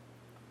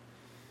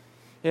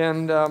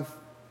 And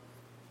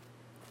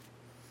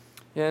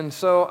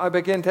so I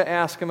began to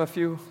ask him a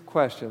few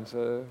questions,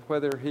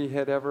 whether he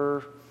had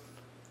ever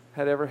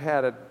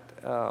had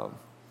an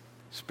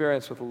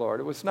experience with the Lord.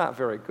 It was not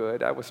very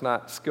good. I was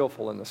not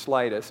skillful in the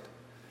slightest.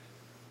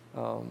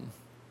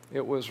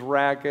 It was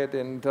ragged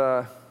and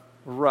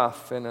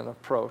rough in an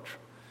approach.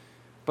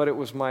 But it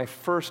was my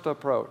first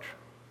approach.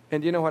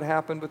 And you know what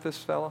happened with this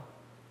fellow?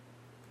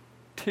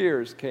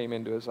 Tears came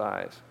into his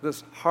eyes.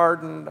 This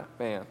hardened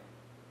man.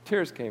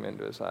 Tears came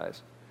into his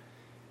eyes.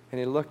 And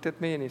he looked at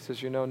me and he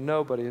says, you know,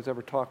 nobody has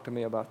ever talked to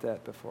me about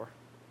that before.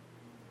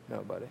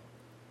 Nobody.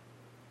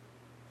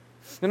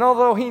 And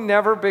although he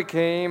never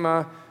became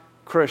a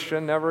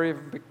Christian,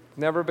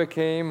 never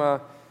became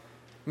a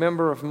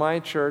member of my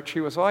church,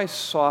 he was always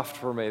soft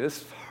for me.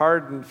 This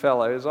hardened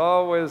fellow, he was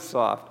always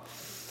soft.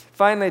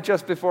 Finally,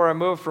 just before I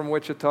moved from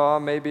Wichita,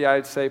 maybe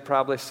I'd say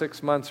probably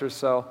 6 months or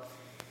so,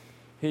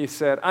 he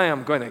said, I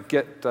am going to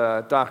get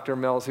Dr.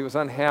 Mills. He was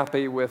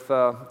unhappy with,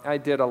 I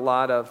did a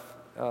lot of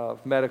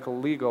medical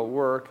legal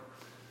work,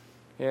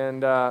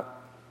 and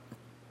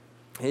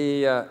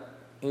he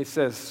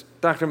says,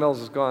 Dr. Mills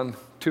has gone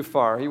too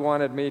far. He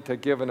wanted me to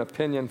give an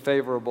opinion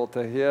favorable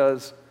to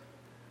his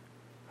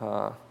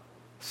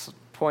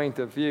point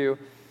of view,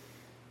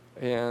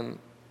 and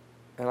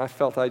I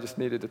felt I just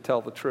needed to tell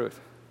the truth.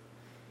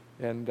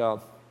 And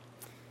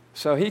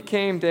so he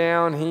came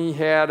down. He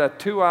had a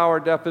 2-hour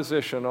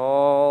deposition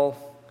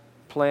all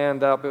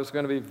planned up. It was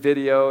going to be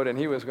videoed, and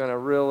he was going to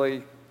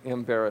really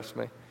embarrass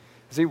me.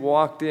 As he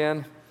walked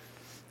in,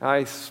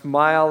 I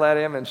smiled at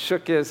him and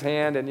shook his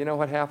hand, and you know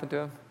what happened to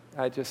him?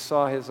 I just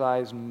saw his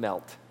eyes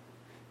melt.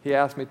 He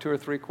asked me 2 or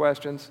 3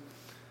 questions,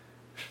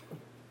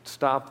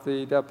 stopped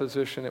the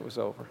deposition, it was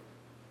over.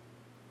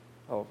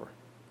 Over.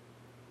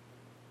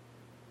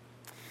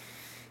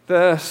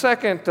 The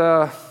second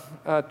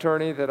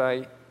attorney that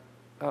I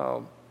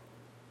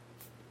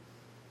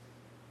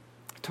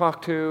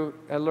talked to,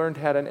 I learned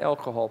had an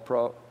alcohol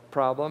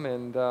problem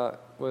and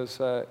was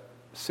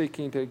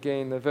seeking to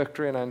gain the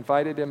victory, and I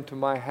invited him to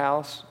my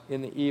house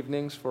in the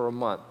evenings for a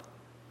month.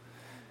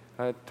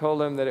 I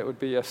told him that it would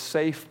be a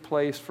safe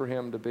place for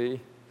him to be,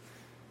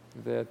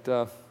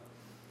 that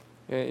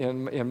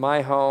in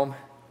my home,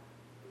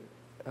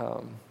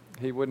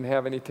 He wouldn't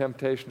have any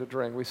temptation to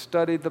drink. We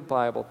studied the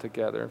Bible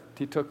together.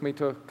 He took me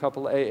to a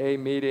couple AA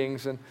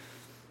meetings,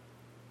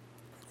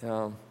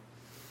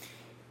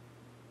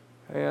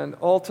 and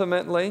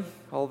ultimately,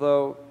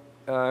 although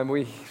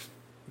we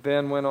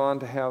then went on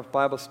to have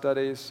Bible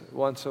studies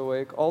once a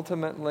week,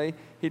 ultimately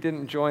he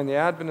didn't join the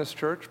Adventist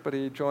church, but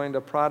he joined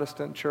a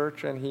Protestant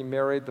church, and he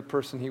married the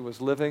person he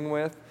was living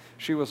with.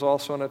 She was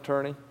also an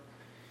attorney.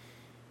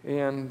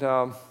 And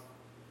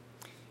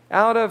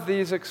out of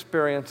these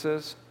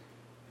experiences,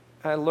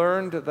 I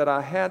learned that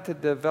I had to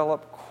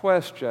develop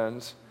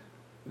questions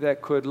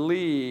that could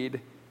lead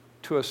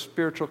to a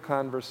spiritual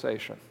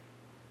conversation,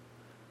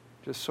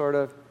 just sort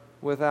of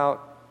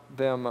without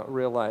them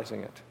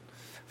realizing it.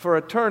 For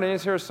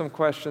attorneys, here's some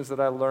questions that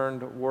I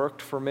learned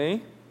worked for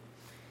me.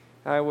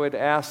 I would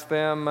ask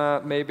them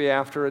maybe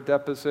after a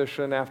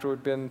deposition, after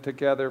we'd been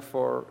together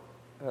for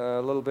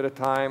a little bit of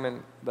time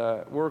and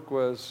the work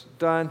was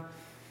done.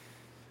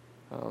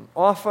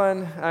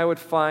 Often I would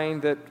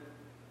find that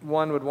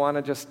one would want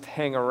to just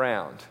hang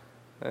around,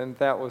 and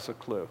that was a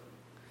clue.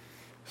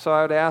 So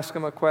I would ask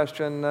them a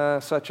question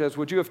such as,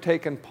 would you have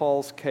taken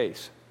Paul's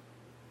case?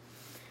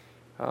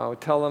 I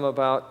would tell them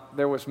about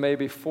there was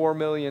maybe 4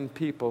 million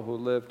people who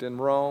lived in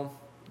Rome,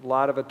 a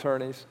lot of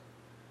attorneys.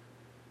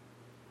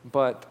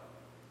 But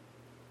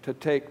to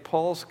take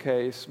Paul's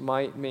case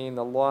might mean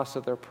the loss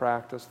of their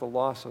practice, the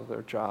loss of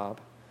their job,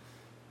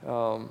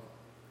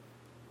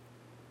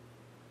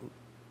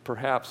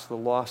 perhaps the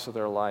loss of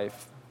their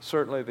life,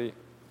 certainly the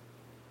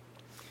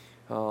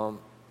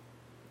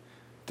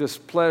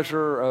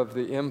displeasure of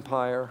the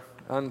empire,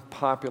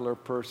 unpopular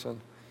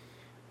person.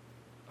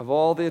 Of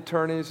all the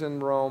attorneys in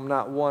Rome,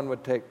 not one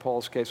would take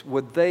Paul's case.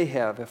 Would they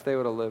have, if they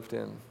would have lived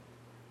in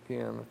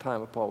the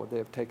time of Paul, would they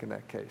have taken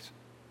that case?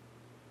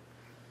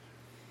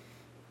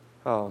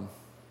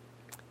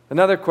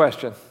 Another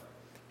question.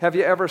 Have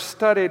you ever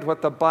studied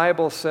what the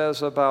Bible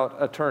says about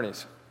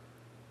attorneys?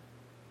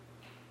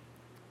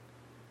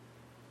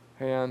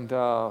 And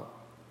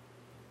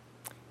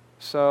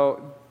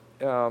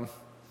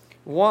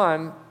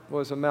one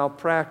was a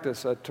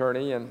malpractice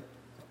attorney, and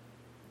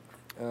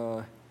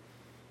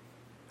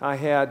I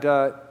had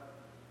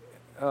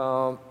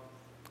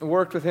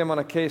worked with him on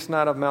a case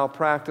not of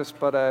malpractice,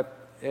 but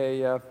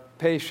a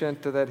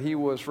patient that he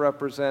was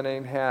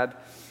representing had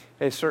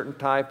a certain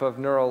type of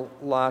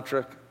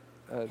neurologic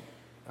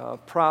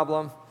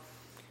problem,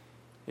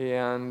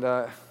 and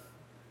it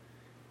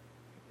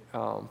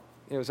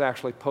was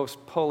actually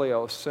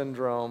post-polio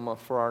syndrome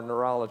for our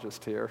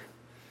neurologist here.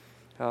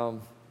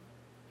 And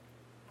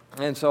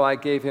so I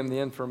gave him the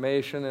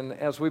information, and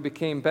as we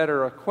became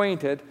better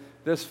acquainted,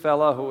 this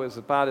fellow, who was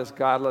about as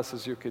godless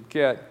as you could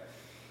get,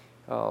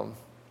 I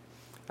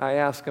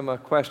asked him a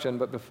question,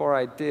 but before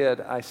I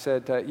did, I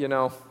said,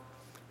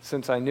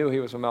 since I knew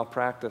he was a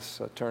malpractice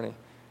attorney,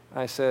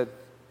 I said,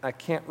 I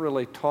can't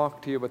really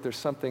talk to you, but there's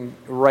something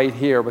right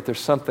here, but there's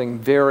something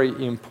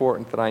very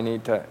important that I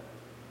need to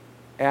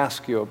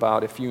ask you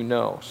about if you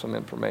know some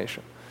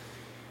information.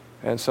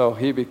 And so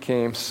he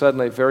became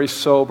suddenly very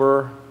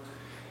sober,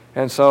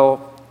 and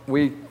so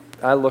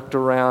I looked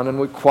around, and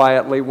we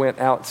quietly went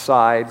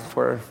outside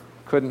where it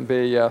couldn't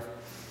be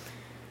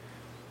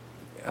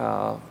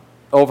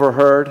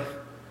overheard.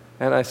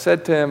 And I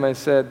said to him,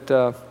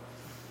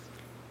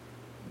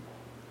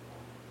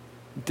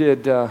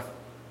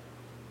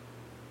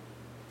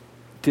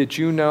 did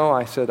you know,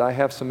 I said, I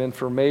have some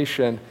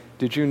information.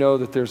 Did you know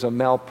that there's a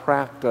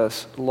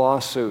malpractice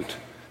lawsuit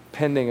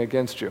pending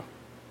against you?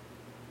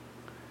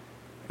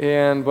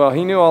 And, well,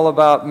 he knew all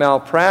about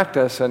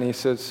malpractice, and he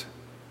says,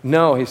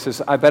 no. He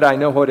says, I bet I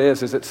know what it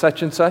is. Is it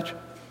such and such?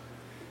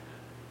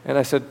 And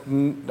I said,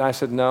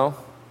 no.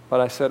 But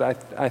I said,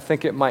 I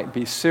think it might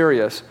be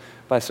serious.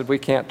 But I said, we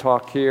can't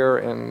talk here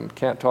and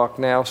can't talk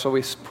now. So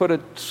we put a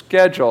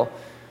schedule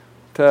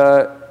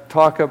to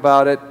talk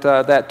about it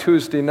that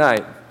Tuesday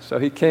night. So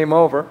he came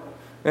over,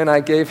 and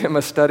I gave him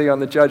a study on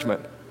the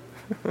judgment.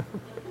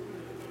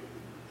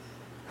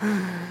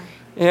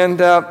 And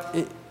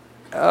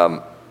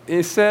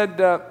he says,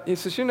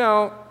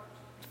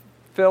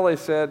 Phil, he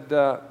said,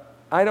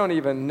 I don't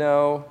even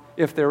know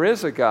if there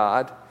is a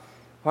God.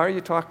 Why are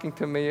you talking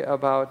to me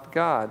about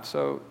God?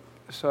 So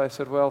I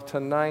said, well,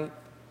 tonight,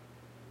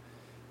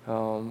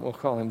 we'll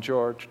call him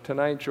George.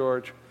 Tonight,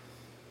 George,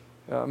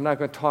 I'm not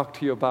going to talk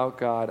to you about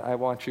God. I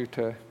want you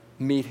to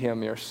meet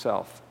him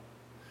yourself.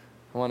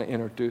 I want to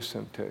introduce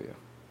him to you.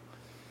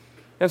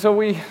 And so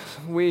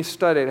we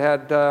studied,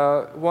 had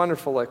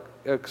wonderful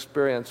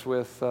experience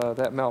with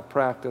that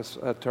malpractice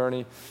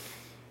attorney.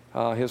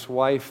 His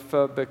wife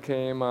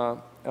became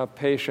a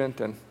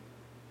patient, and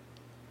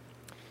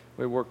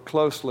we worked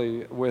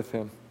closely with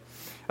him.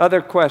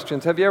 Other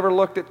questions. Have you ever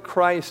looked at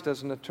Christ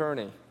as an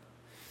attorney?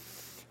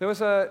 There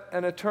was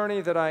an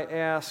attorney that I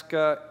asked,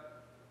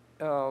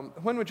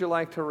 when would you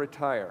like to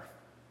retire?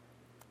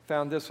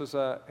 Found this was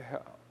a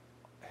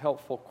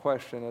helpful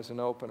question as an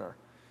opener.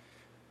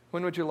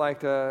 When would you like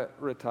to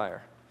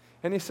retire?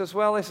 And he says,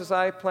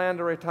 I plan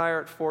to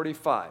retire at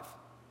 45.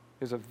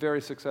 He's a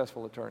very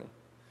successful attorney.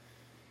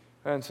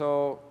 And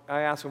so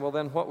I asked him, well,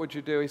 then what would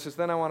you do? He says,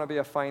 then I want to be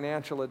a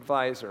financial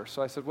advisor.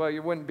 So I said, well,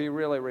 you wouldn't be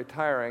really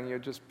retiring.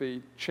 You'd just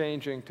be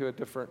changing to a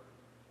different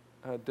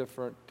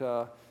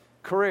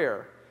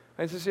career.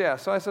 And he says, yeah.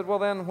 So I said, well,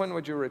 then when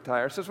would you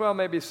retire? He says, well,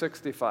 maybe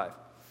 65.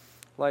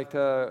 Like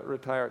to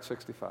retire at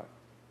 65.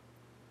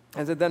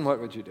 I said, then what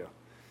would you do?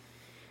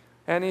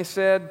 And he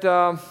said,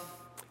 I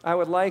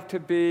would like to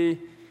be,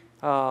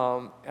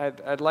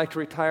 I'd like to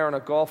retire on a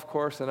golf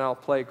course and I'll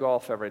play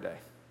golf every day.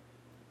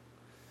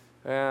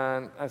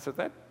 And I said,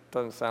 that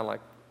doesn't sound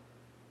like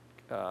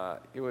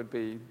it would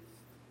be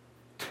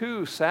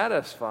too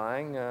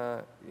satisfying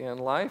in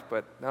life,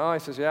 but no, he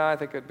says, yeah, I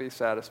think it'd be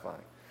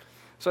satisfying.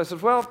 So I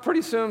said, well,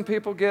 pretty soon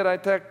I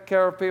take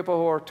care of people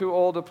who are too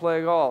old to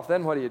play golf.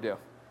 Then what do you do?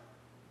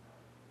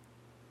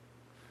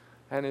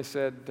 And he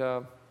said,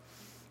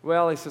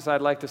 well, he says,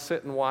 I'd like to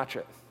sit and watch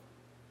it.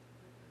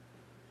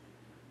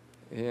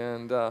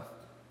 And,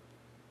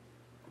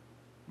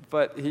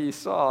 but he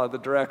saw the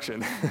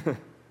direction.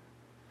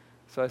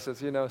 So I says,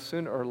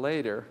 sooner or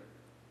later,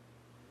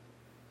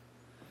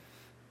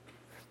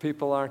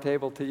 people aren't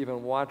able to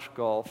even watch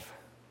golf,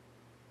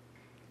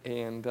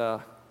 and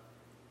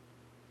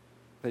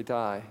they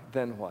die.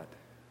 Then what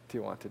do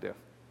you want to do?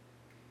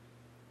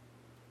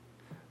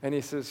 And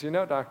he says,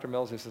 Dr.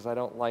 Mills, he says, I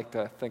don't like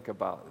to think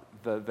about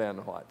the then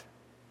what.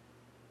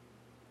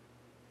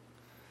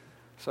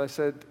 So I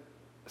said,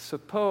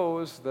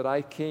 suppose that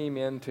I came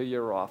into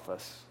your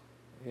office,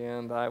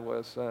 and I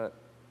was,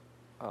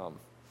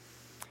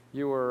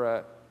 you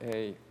were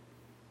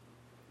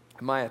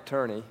my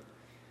attorney,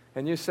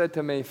 and you said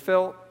to me,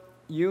 Phil,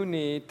 you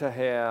need to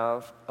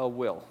have a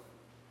will,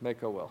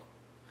 make a will.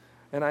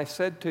 And I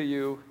said to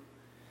you,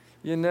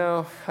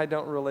 I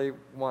don't really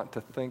want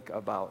to think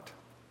about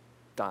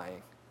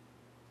dying.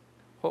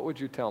 What would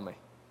you tell me?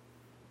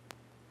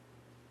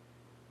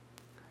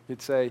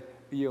 You'd say,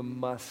 you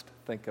must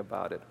think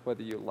about it,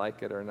 whether you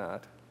like it or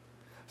not.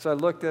 So I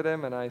looked at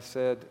him and I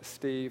said,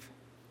 Steve,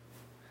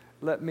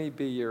 let me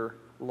be your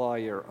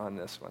lawyer on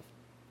this one.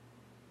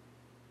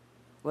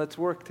 Let's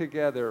work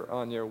together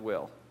on your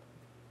will.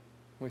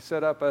 We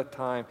set up a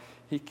time.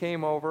 He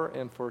came over,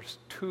 and for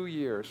 2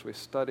 years we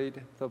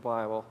studied the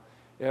Bible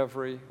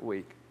every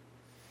week.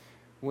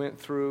 Went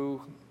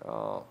through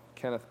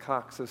Kenneth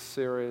Cox's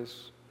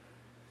series.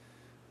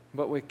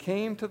 But we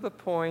came to the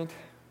point,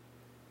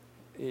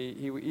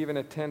 he even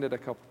attended a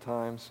couple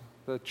times,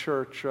 the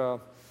church,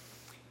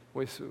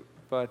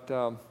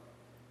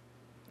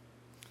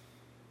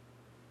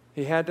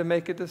 he had to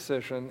make a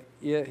decision.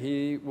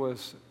 He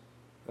was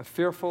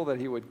fearful that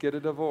he would get a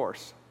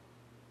divorce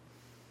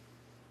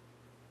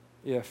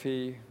if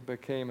he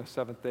became a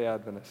Seventh-day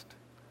Adventist.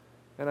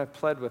 And I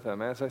pled with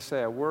him. As I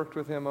say, I worked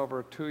with him over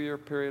a 2-year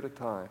period of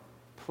time,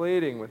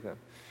 pleading with him.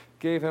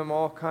 Gave him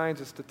all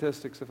kinds of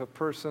statistics. If a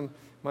person,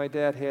 my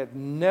dad had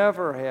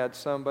never had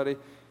somebody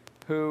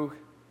who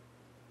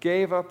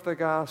gave up the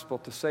gospel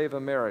to save a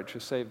marriage, who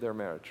saved their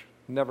marriage.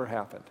 Never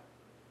happened.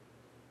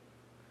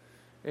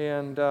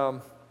 And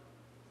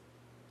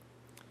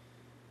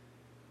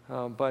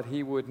but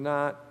he would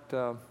not.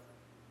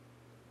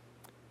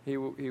 He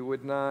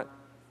would not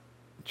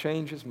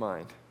change his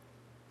mind.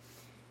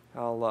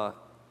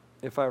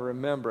 If I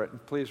remember it,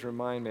 and please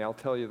remind me, I'll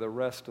tell you the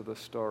rest of the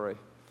story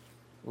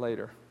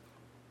later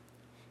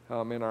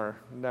in our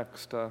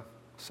next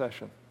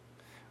session.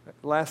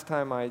 Last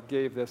time I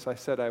gave this, I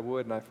said I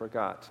would, and I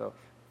forgot, so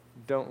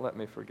don't let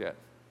me forget.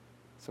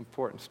 It's an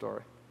important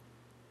story.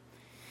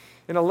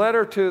 In a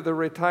letter to the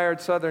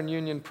retired Southern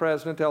Union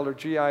President, Elder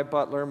G.I.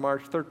 Butler,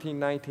 March 13,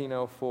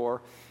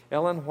 1904,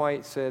 Ellen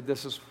White said,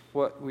 this is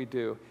what we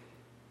do.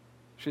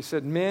 She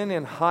said, men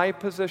in high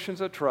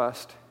positions of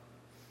trust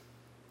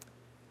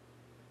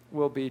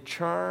will be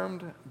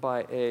charmed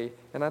by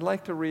and I'd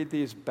like to read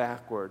these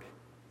backward,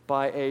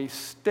 by a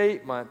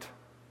statement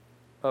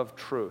of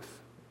truth.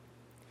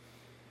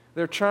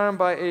 They're charmed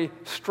by a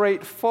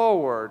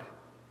straightforward,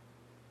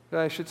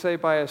 I should say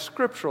by a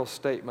scriptural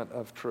statement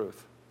of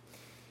truth.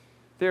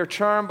 They are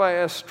charmed by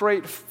a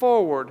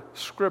straightforward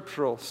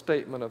scriptural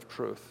statement of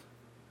truth.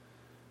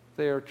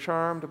 They are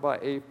charmed by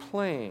a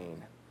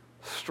plain,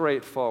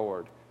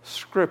 straightforward,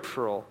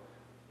 scriptural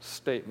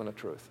statement of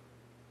truth.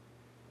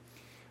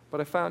 But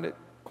I found it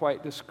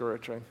quite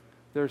discouraging.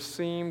 There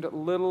seemed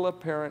little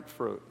apparent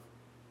fruit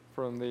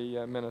from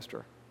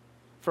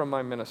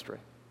my ministry.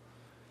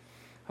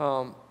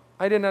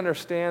 I didn't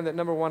understand that,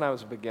 number one, I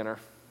was a beginner.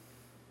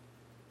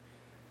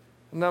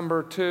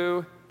 Number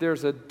two,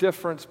 there's a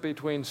difference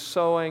between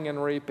sowing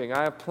and reaping.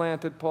 I have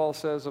planted, Paul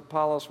says,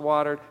 Apollos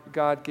watered,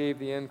 God gave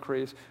the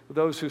increase.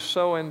 Those who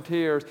sow in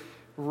tears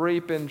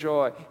reap in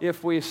joy.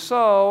 If we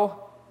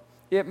sow,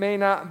 it may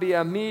not be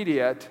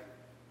immediate,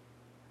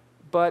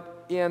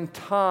 but in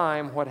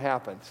time, what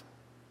happens?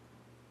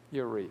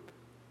 You reap.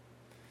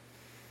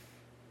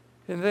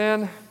 And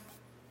then,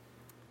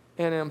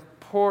 an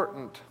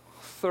important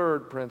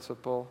third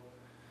principle,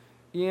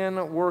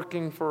 in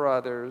working for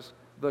others,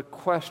 the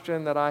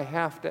question that I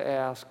have to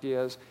ask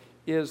is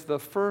the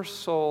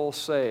first soul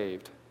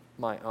saved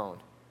my own?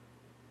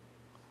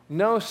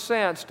 no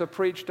sense to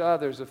preach to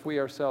others if we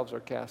ourselves are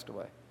cast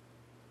away.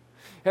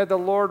 Had the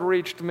Lord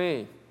reached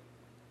me?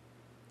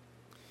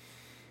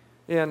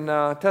 In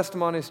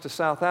Testimonies to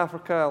South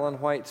Africa, Ellen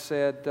White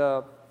said,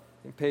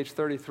 in page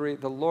 33,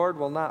 the Lord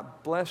will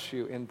not bless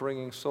you in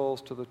bringing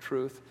souls to the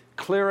truth,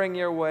 clearing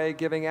your way,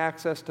 giving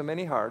access to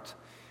many hearts,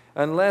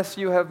 unless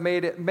you have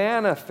made it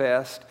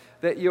manifest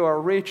that you are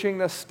reaching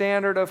the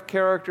standard of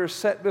character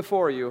set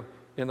before you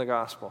in the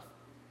gospel.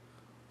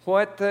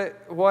 What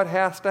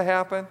has to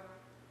happen?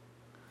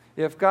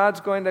 If God's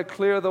going to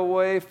clear the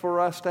way for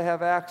us to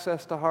have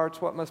access to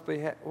hearts, what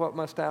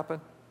must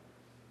happen?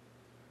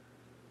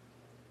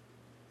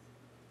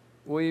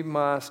 We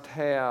must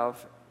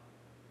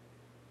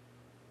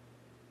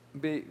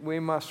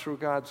through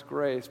God's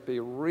grace be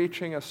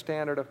reaching a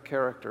standard of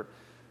character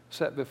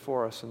set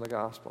before us in the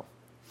gospel.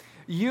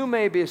 You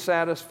may be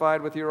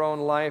satisfied with your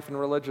own life and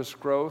religious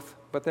growth,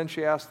 but then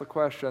she asked the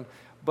question,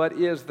 but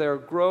is there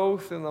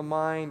growth in the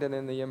mind and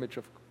in the image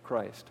of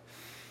Christ?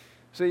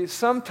 See,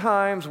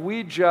 sometimes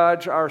we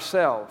judge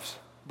ourselves,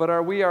 but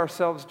are we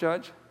ourselves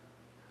judged?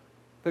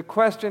 The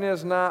question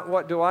is not,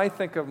 what do I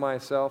think of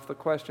myself? The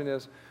question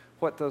is,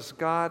 what does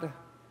God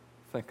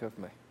think of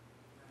me?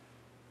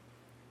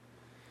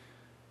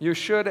 You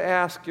should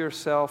ask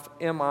yourself,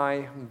 am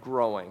I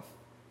growing?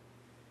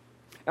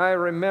 I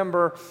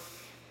remember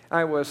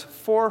I was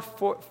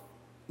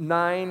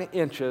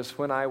 4'9"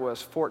 when I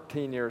was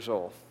 14 years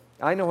old.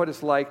 I know what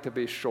it's like to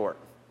be short.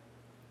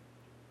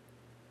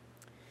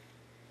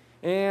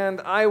 And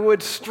I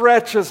would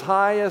stretch as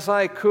high as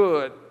I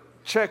could,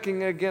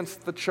 checking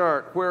against the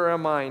chart, where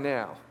am I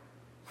now?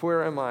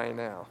 Where am I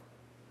now?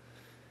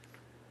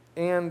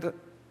 And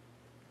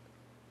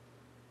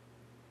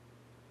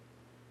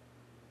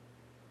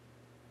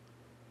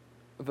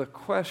the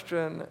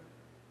question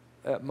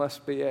that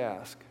must be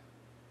asked,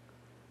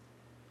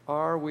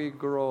 are we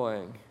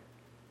growing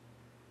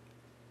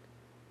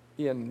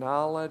in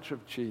knowledge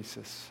of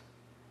Jesus,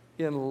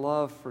 in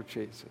love for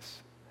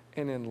Jesus,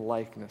 and in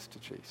likeness to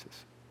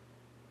Jesus?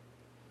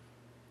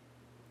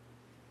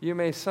 You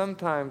may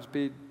sometimes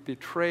be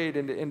betrayed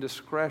into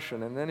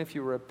indiscretion, and then if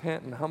you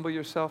repent and humble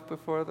yourself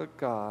before the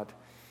God,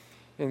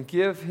 and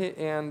give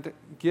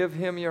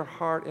him your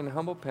heart in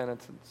humble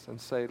penitence and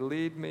say,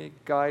 lead me,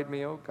 guide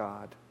me, O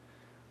God,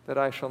 that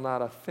I shall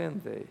not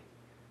offend thee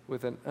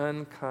with an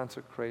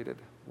unconsecrated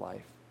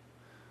life.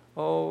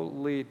 Oh,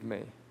 lead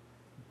me,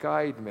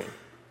 guide me,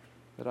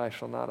 that I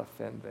shall not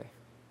offend thee.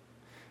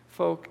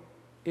 Folk,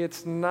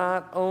 it's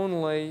not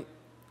only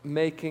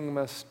making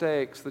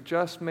mistakes. The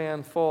just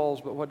man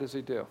falls, but what does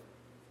he do?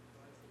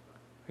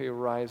 He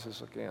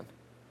rises again.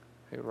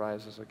 He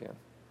rises again.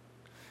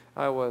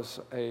 I was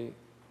an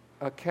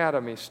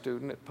academy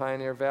student at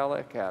Pioneer Valley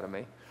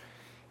Academy,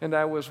 and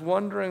I was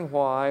wondering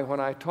why, when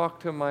I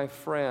talked to my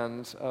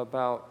friends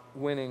about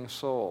winning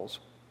souls,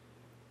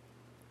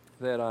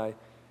 that I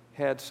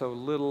had so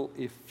little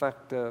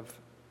effective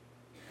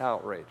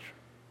outreach.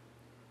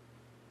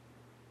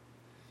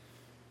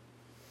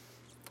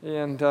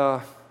 And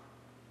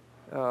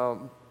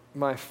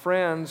my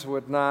friends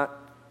would not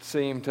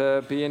seem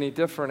to be any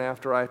different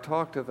after I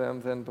talked to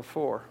them than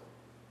before.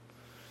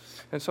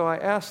 And so I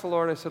asked the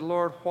Lord, I said,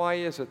 Lord, why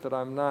is it that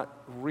I'm not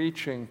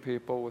reaching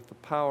people with the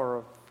power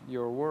of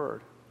your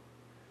word?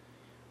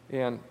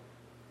 And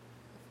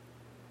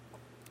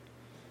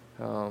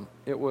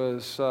it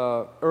was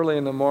early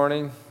in the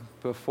morning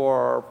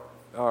before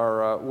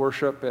our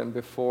worship and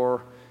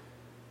before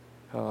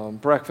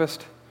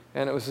breakfast.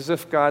 And it was as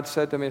if God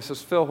said to me, he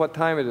says, Phil, what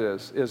time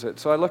is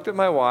it? So I looked at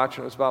my watch,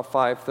 and it was about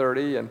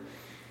 5:30,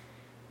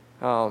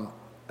 and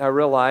I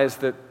realized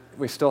that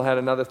we still had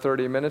another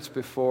 30 minutes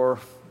before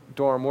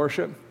dorm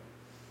worship.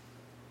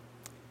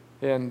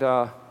 And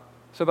so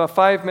about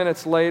 5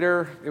 minutes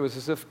later, it was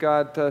as if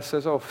God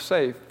says, oh,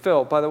 say,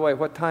 Phil, by the way,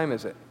 what time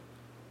is it?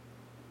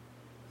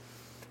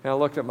 And I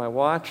looked at my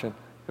watch, and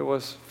it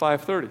was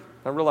 5:30.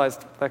 I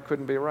realized that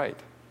couldn't be right.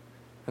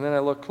 And then I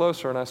looked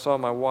closer, and I saw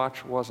my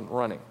watch wasn't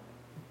running.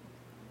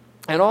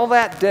 And all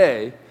that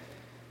day,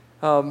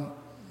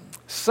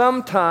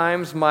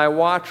 sometimes my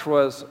watch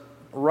was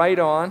right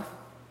on,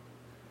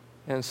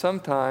 and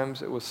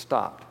sometimes it was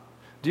stopped.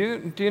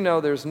 Do you know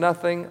there's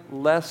nothing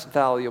less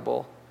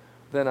valuable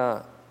than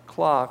a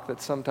clock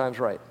that's sometimes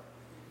right?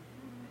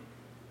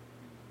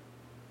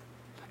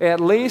 At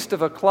least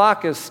if a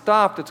clock is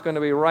stopped, it's going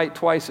to be right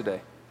twice a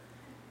day.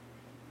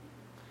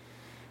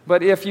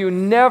 But if you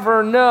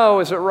never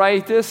know, is it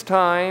right this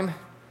time,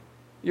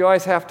 you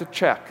always have to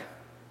check.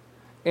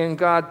 And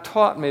God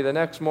taught me the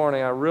next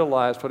morning, I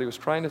realized what he was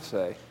trying to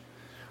say,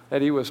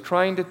 that he was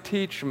trying to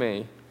teach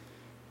me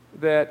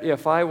that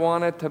if I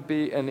wanted to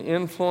be an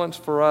influence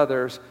for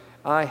others,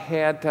 I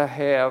had to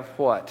have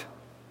what?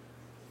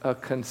 A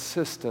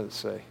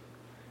consistency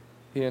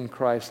in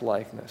Christ's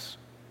likeness.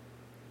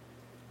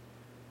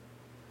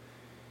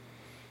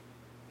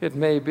 It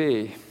may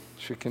be,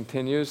 she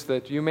continues,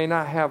 that you may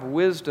not have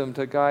wisdom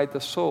to guide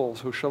the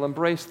souls who shall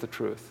embrace the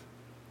truth.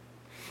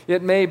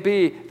 It may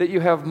be that you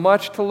have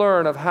much to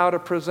learn of how to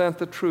present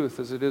the truth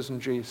as it is in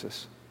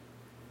Jesus.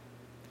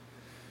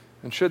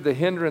 And should the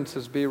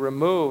hindrances be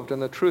removed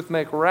and the truth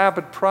make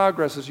rapid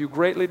progress as you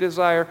greatly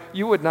desire,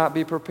 you would not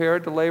be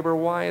prepared to labor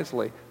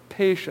wisely,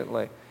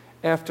 patiently,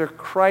 after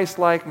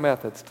Christ-like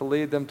methods to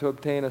lead them to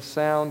obtain a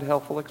sound,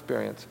 healthful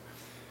experience,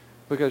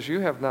 because you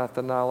have not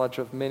the knowledge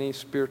of many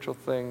spiritual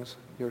things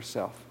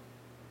yourself.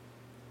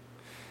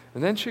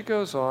 And then she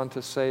goes on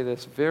to say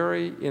this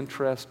very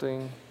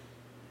interesting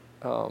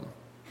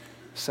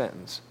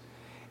sentence.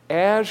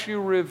 As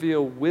you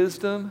reveal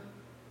wisdom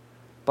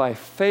by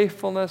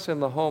faithfulness in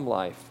the home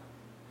life,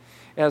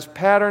 as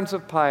patterns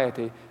of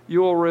piety, you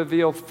will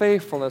reveal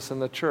faithfulness in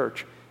the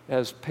church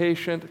as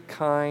patient,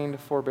 kind,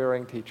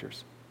 forbearing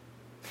teachers.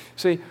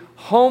 See,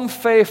 home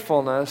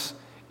faithfulness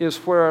is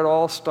where it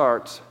all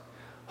starts.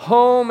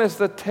 Home is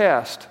the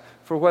test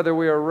for whether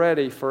we are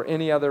ready for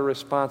any other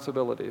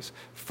responsibilities.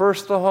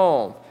 First the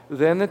home,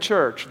 then the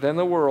church, then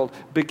the world.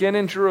 Begin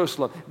in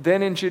Jerusalem,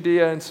 then in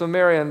Judea and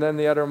Samaria, and then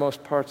the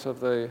uttermost parts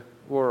of the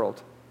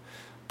world.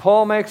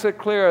 Paul makes it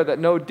clear that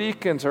no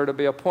deacons are to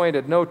be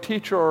appointed, no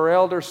teacher or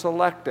elder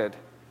selected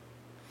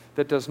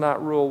that does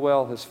not rule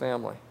well his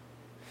family.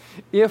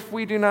 If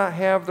we do not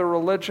have the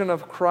religion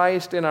of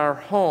Christ in our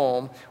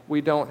home,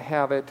 we don't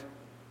have it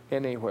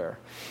anywhere.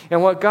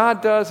 And what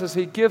God does is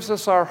He gives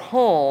us our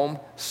home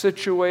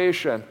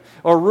situation,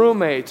 or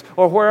roommates,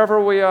 or wherever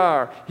we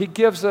are. He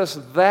gives us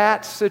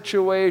that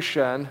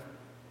situation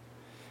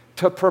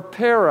to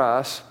prepare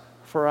us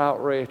for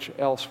outreach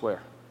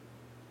elsewhere.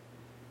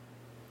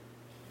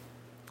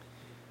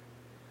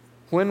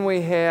 When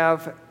we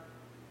have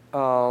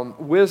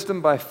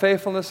wisdom by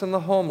faithfulness in the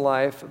home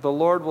life, the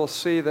Lord will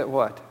see that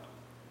what?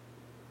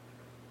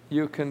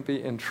 You can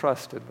be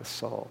entrusted with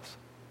souls.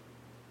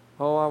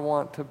 Oh, I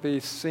want to be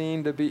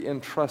seen to be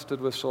entrusted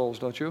with souls,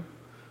 don't you?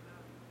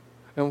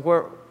 And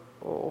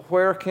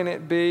where can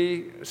it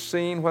be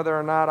seen whether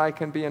or not I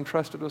can be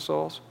entrusted with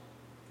souls?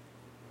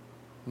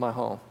 My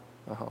home.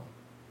 My home.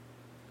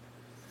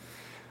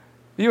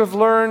 You have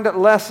learned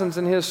lessons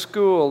in His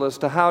school as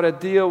to how to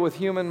deal with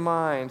human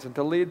minds and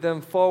to lead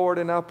them forward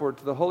and upward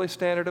to the holy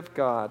standard of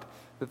God,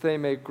 that they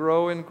may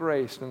grow in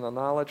grace and in the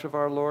knowledge of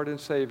our Lord and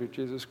Savior,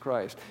 Jesus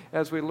Christ,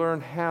 as we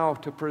learn how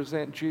to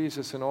present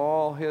Jesus in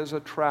all His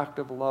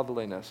attractive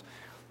loveliness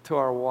to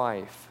our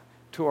wife,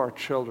 to our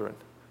children,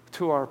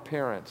 to our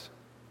parents.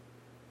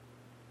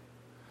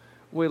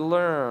 We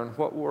learn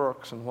what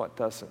works and what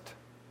doesn't.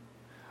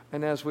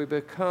 And as we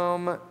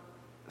become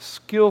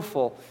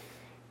skillful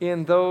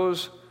in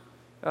those,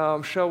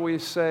 shall we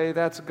say,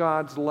 that's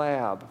God's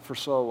lab for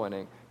soul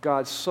winning.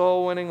 God's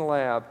soul winning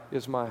lab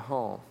is my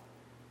home.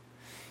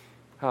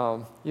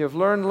 You have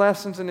learned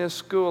lessons in His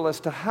school as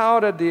to how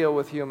to deal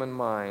with human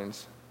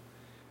minds.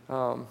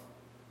 And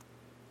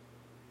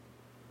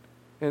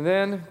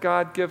then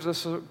God gives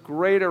us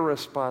greater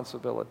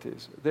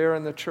responsibilities there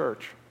in the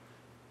church.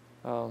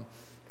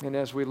 And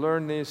as we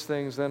learn these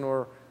things, then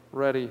we're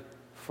ready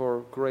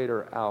for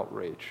greater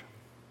outreach.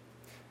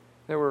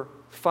 There were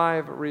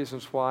 5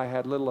 reasons why I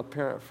had little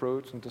apparent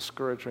fruits and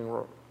discouraging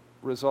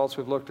results.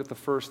 We've looked at the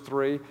first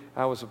 3.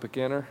 I was a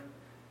beginner.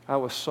 I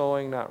was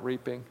sowing, not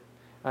reaping.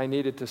 I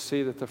needed to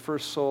see that the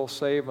first soul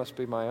saved must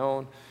be my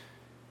own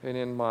and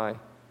in my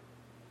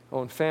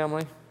own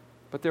family.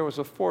 But there was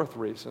a 4th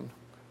reason.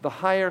 The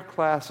higher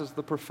classes,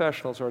 the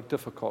professionals, are a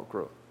difficult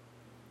group.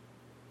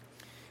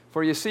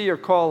 For you see your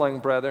calling,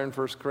 brethren,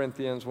 1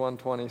 Corinthians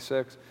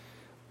 1:26,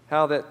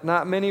 how that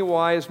not many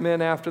wise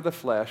men after the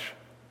flesh,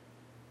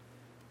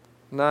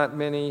 not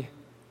many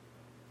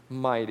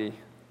mighty,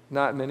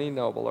 not many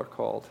noble are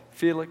called.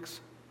 Felix,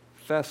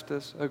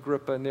 Festus,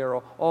 Agrippa,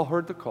 Nero, all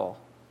heard the call.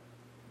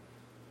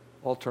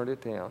 All turned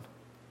it down.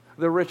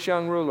 The rich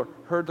young ruler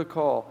heard the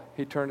call.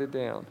 He turned it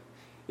down.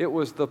 It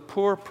was the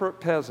poor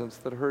peasants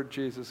that heard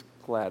Jesus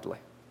gladly.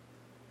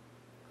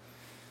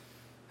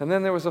 And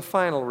then there was a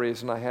final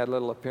reason I had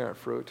little apparent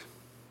fruit.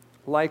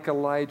 Like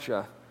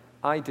Elijah,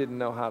 I didn't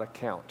know how to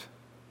count.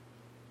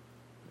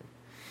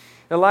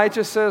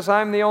 Elijah says,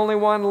 I'm the only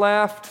one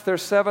left.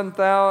 There's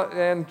 7,000.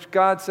 And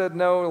God said,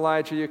 no,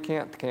 Elijah, you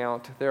can't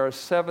count. There are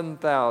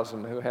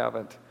 7,000 who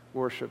haven't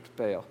worshiped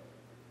Baal.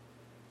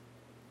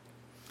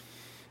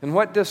 And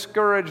what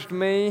discouraged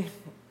me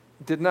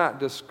did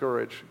not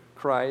discourage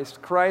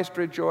Christ. Christ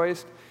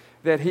rejoiced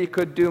that He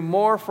could do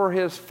more for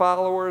His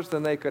followers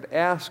than they could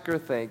ask or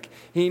think.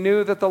 He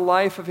knew that the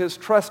life of His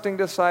trusting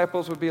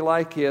disciples would be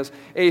like His,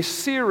 a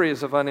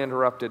series of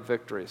uninterrupted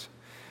victories.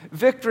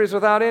 Victories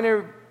without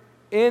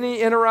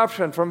any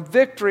interruption, from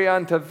victory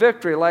unto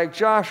victory, like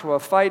Joshua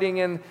fighting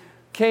in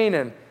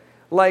Canaan,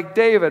 like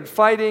David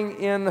fighting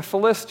in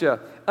Philistia.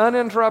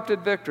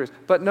 Uninterrupted victories.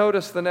 But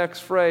notice the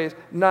next phrase,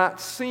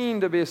 not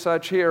seen to be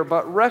such here,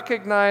 but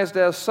recognized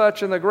as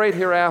such in the great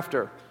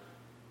hereafter.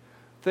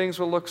 Things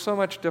will look so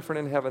much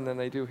different in heaven than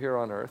they do here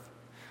on earth.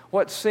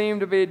 What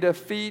seemed to be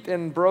defeat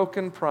and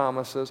broken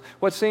promises,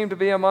 what seemed to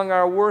be among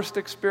our worst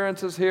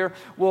experiences here,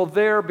 will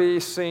there be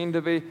seen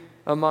to be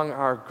among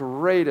our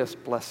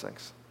greatest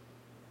blessings.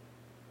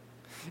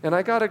 And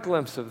I got a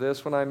glimpse of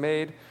this when I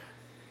made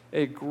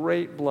a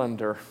great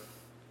blunder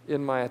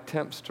in my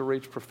attempts to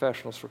reach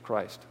professionals for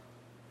Christ.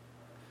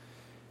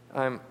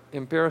 I'm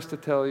embarrassed to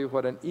tell you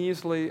what an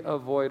easily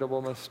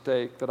avoidable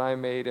mistake that I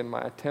made in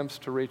my attempts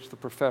to reach the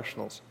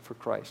professionals for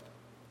Christ.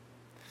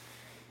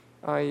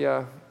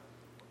 I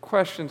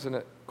questioned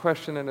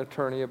an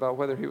attorney about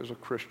whether he was a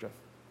Christian.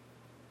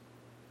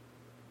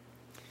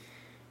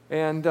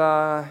 And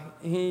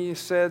he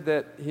said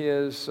that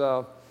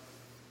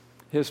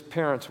his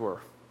parents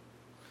were.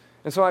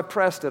 And so I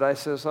pressed it. I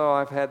says, oh,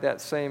 I've had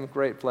that same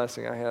great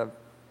blessing. I have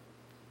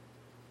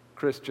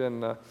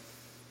Christian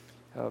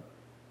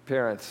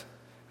parents.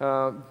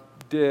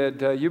 Did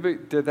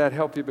that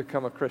help you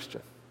become a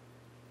Christian?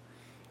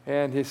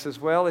 And he says,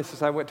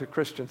 I went to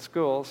Christian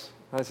schools.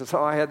 I says,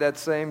 oh, I had that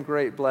same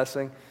great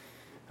blessing.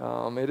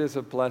 It is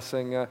a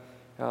blessing.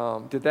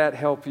 Did that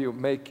help you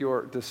make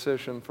your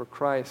decision for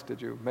Christ?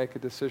 Did you make a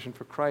decision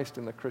for Christ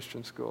in the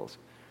Christian schools?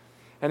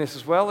 And he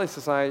says,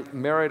 I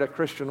married a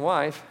Christian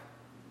wife.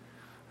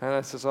 And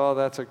I says, oh,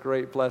 that's a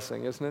great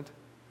blessing, isn't it?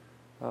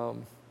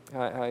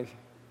 I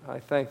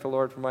thank the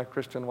Lord for my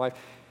Christian wife.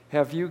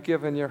 Have you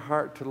given your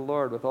heart to the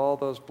Lord with all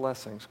those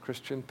blessings?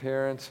 Christian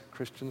parents,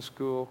 Christian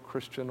school,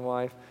 Christian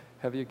wife.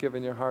 Have you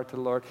given your heart to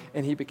the Lord?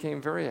 And he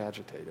became very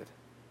agitated.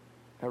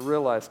 I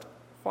realized,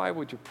 why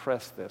would you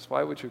press this?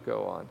 Why would you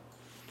go on?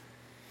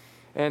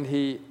 And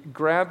he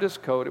grabbed his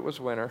coat. It was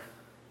winter.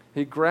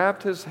 He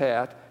grabbed his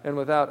hat, and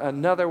without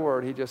another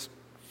word, he just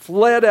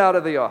fled out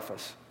of the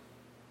office.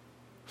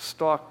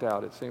 Stalked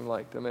out, it seemed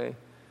like to me.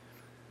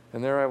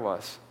 And there I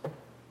was,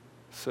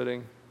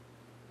 sitting,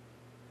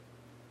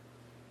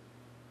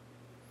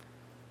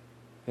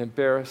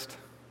 embarrassed.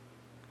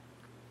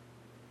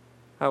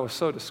 I was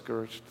so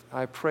discouraged.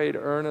 I prayed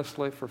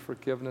earnestly for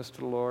forgiveness to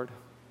the Lord.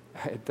 I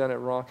had done it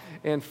wrong.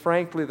 And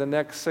frankly, the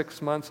next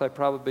 6 months, I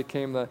probably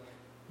became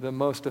the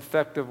most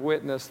effective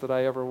witness that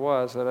I ever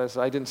was. That is,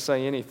 I didn't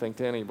say anything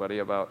to anybody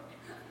about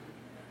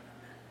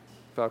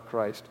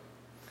Christ.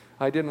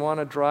 I didn't want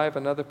to drive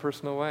another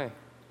person away.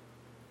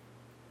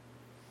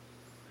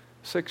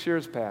 6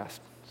 years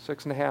passed,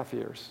 6.5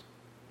 years.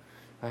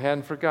 I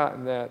hadn't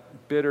forgotten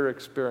that bitter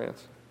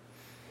experience.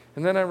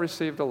 And then I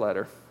received a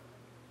letter.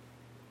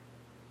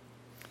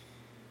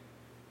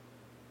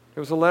 It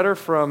was a letter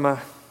from,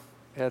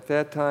 at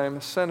that time,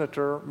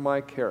 Senator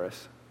Mike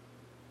Harris.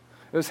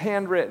 It was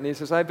handwritten. He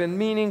says, I've been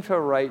meaning to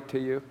write to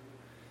you.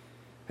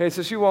 He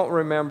says, you won't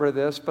remember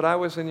this, but I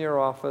was in your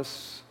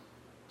office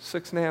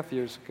 6.5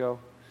 years ago.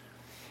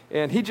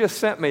 And he just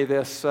sent me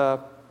this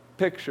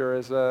picture.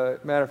 As a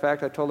matter of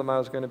fact, I told him I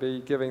was going to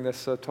be giving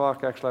this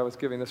talk. Actually, I was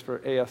giving this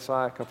for ASI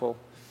a couple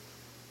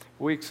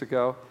weeks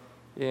ago.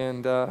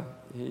 And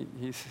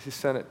he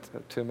sent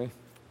it to me.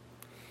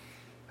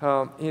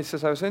 He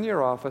says, I was in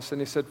your office,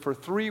 and he said, for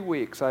 3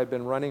 weeks I had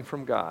been running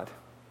from God.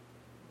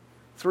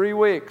 3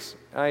 weeks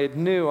I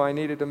knew I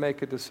needed to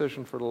make a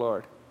decision for the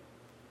Lord.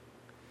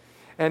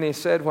 And he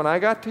said, when I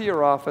got to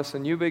your office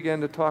and you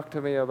began to talk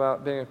to me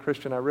about being a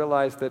Christian, I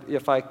realized that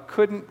if I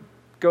couldn't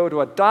go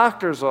to a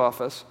doctor's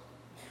office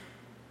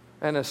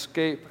and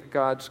escape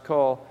God's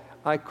call,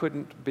 I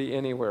couldn't be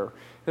anywhere.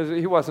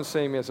 He wasn't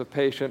seeing me as a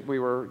patient. We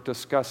were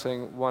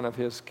discussing one of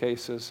his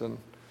cases. And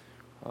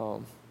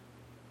so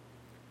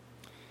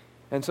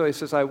he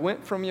says, I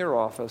went from your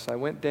office. I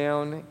went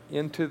down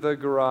into the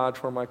garage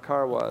where my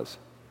car was.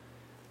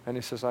 And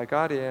he says, I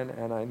got in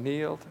and I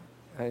kneeled.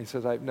 And he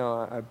says, I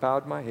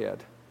bowed my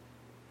head.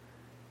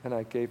 And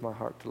I gave my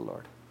heart to the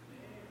Lord.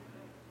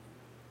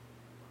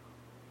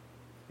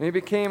 And he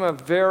became a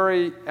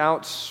very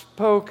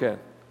outspoken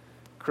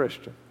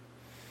Christian.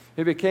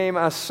 He became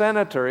a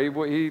senator.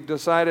 He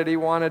decided he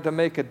wanted to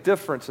make a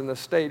difference in the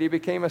state. He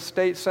became a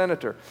state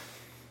senator.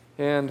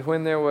 And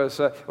when there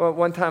was,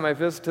 one time I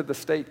visited the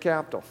state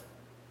capitol.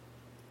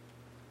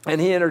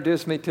 And he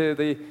introduced me to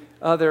the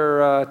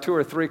other 2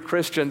 or 3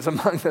 Christians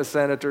among the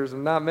senators,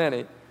 and not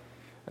many.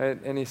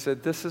 And he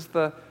said, this is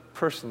the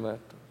person that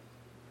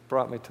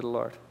brought me to the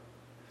Lord.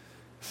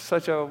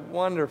 Such a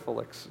wonderful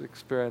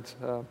experience.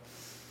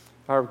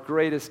 Our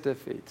greatest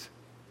defeats.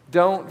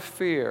 Don't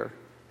fear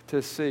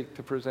to seek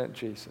to present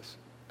Jesus.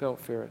 Don't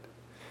fear it.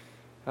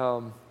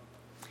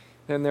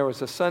 Then there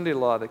was a Sunday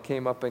law that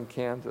came up in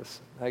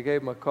Kansas. I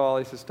gave him a call.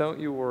 He says, don't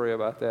you worry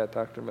about that,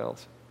 Dr.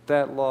 Mills.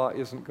 That law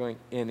isn't going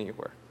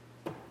anywhere.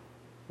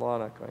 Law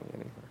not going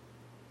anywhere.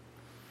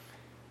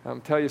 I'll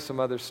tell you some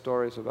other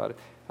stories about it.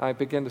 I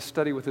began to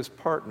study with his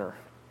partner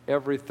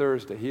every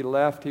Thursday. He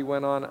left. He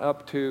went on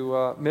up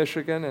to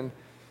Michigan, and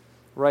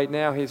right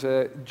now he's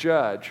a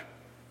judge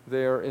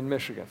there in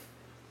Michigan.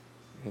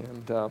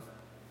 And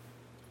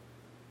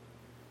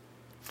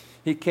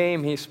he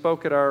came, he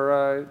spoke at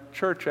our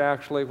church,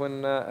 actually,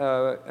 when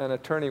an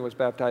attorney was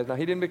baptized. Now,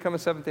 he didn't become a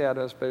Seventh-day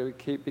Adventist,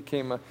 but he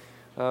became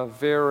a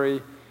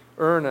very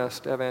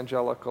earnest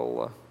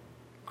evangelical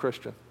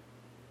Christian.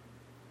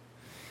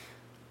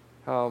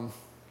 I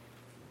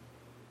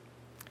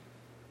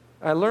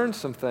learned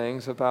some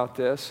things about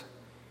this.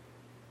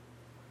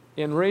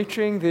 In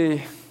reaching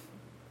the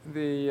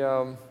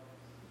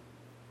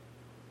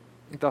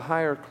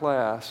higher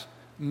class,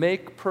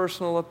 make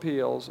personal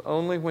appeals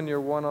only when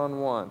you're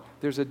one-on-one.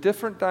 There's a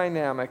different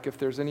dynamic if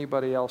there's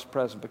anybody else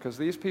present, because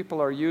these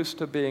people are used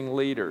to being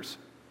leaders.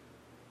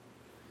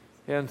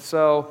 And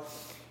so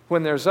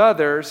when there's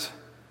others,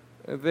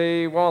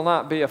 they will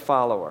not be a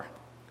follower.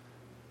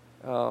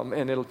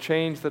 And it'll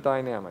change the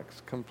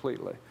dynamics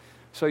completely.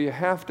 So you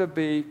have to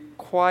be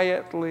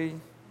quietly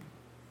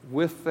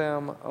with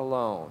them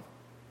alone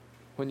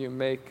when you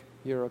make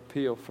your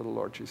appeal for the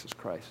Lord Jesus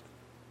Christ.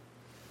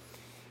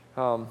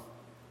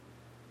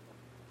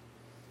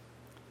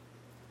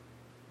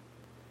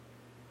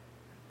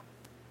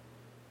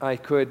 I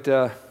could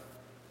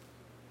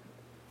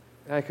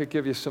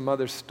give you some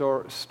other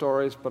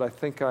stories, but I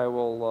think I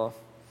will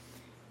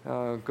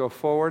go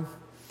forward.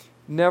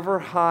 Never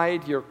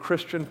hide your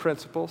Christian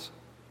principles.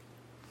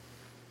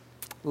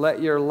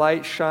 Let your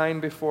light shine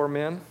before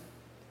men.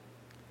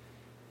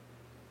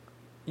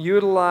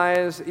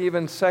 Utilize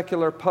even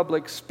secular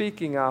public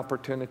speaking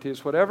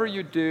opportunities. Whatever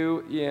you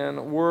do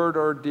in word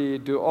or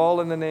deed, do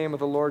all in the name of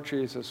the Lord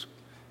Jesus,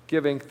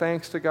 giving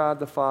thanks to God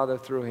the Father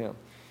through Him.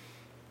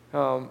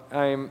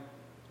 I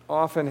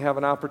often have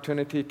an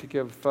opportunity to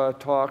give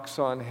talks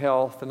on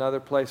health and other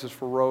places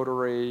for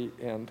Rotary,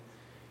 and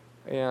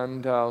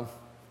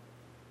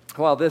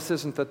while this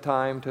isn't the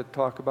time to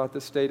talk about the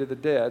state of the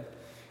dead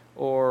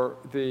or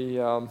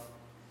the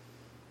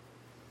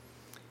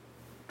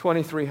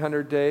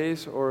 2300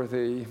 days or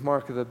the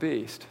mark of the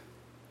beast,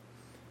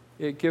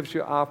 it gives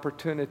you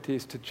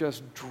opportunities to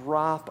just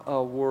drop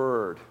a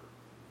word,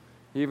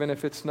 even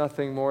if it's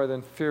nothing more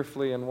than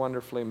fearfully and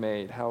wonderfully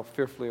made, how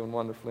fearfully and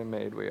wonderfully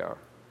made we are.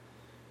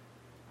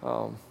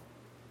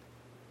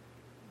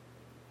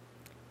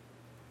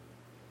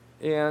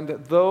 And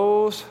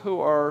those who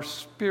are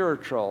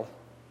spiritual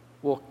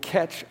will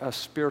catch a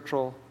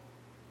spiritual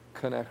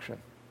connection.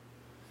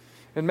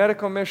 In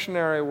medical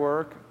missionary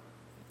work,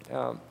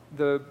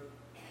 the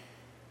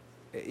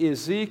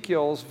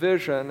Ezekiel's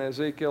vision,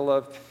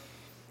 Ezekiel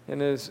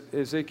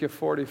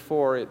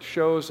 44, it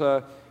shows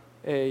a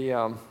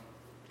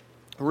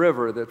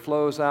river that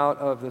flows out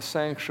of the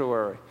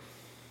sanctuary,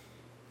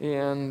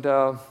 and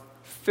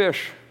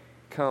fish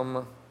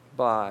come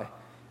by,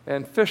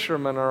 and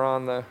fishermen are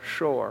on the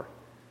shore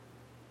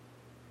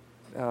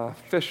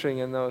fishing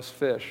in those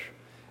fish.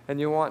 And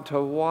you want to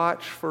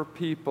watch for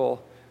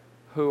people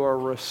who are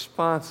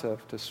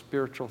responsive to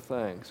spiritual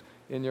things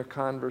in your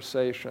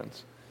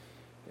conversations,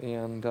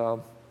 and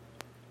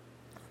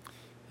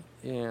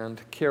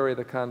carry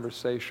the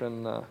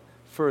conversation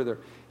further.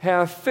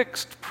 Have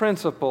fixed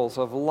principles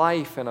of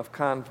life and of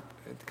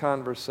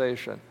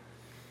conversation.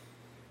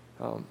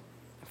 1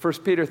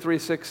 Peter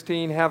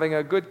 3:16, having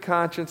a good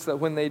conscience, that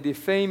when they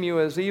defame you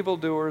as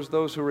evildoers,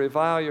 those who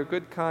revile your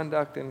good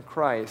conduct in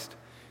Christ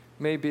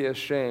may be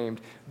ashamed.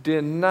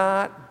 Do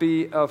not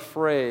be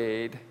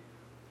afraid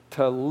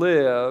to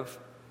live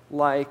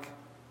like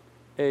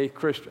a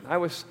Christian. I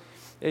was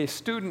a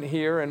student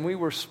here, and we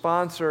were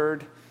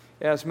sponsored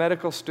as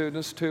medical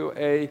students to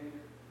a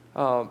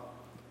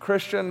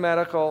Christian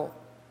Medical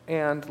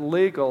and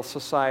Legal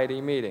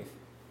Society meeting.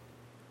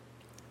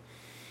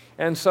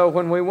 And so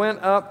when we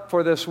went up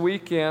for this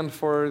weekend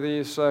for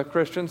these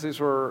Christians, these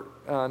were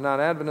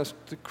non-Adventist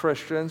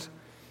Christians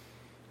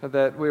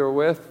that we were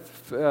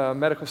with,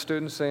 medical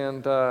students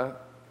and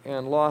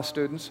law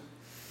students,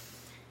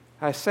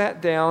 I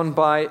sat down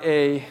by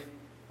a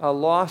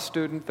law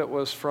student that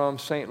was from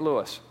St.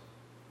 Louis.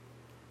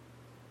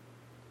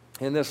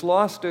 And this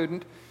law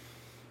student,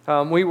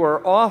 we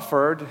were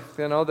offered,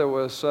 there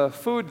was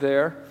food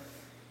there,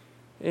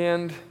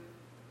 and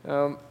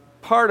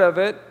part of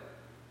it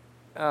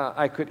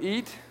I could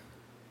eat,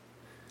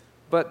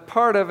 but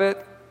part of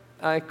it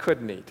I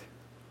couldn't eat.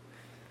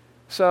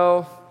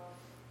 So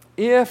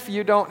if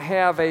you don't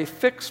have a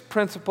fixed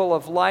principle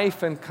of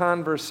life and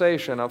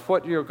conversation of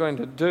what you're going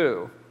to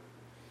do,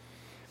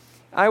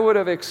 I would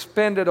have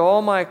expended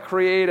all my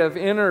creative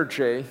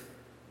energy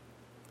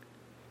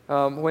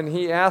when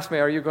he asked me,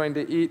 are you going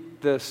to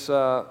eat this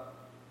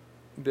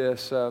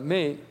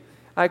meat?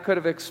 I could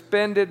have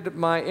expended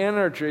my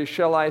energy,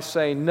 shall I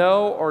say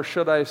no or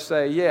should I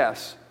say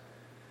yes?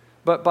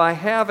 But by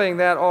having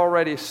that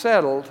already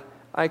settled,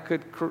 I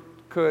could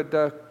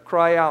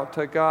cry out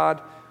to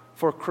God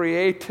for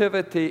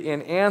creativity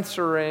in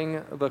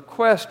answering the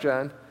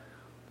question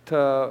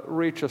to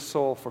reach a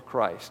soul for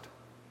Christ.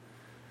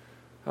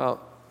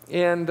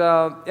 And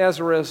as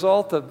a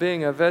result of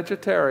being a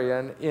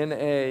vegetarian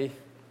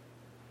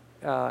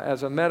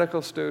as a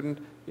medical student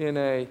in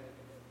a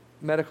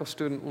medical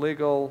student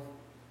legal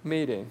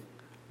meeting,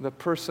 the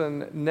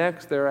person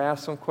next there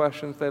asked some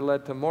questions, they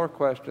led to more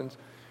questions,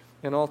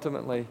 and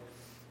ultimately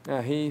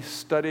he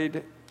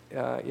studied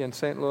in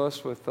St.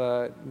 Louis with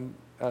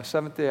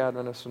Seventh-day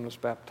Adventists and was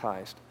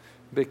baptized,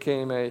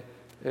 became a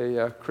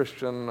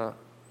Christian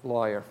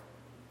lawyer.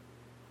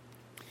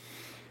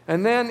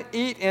 And then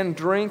eat and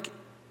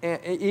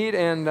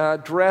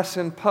dress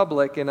in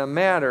public in a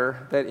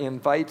manner that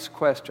invites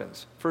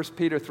questions. 1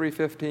 Peter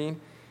 3:15,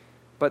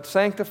 but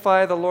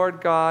sanctify the Lord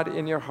God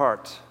in your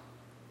hearts.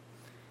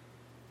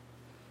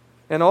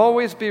 And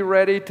always be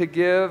ready to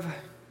give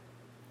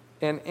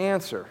an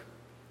answer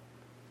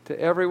to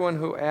everyone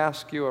who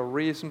asks you a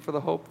reason for the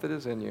hope that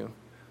is in you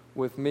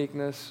with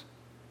meekness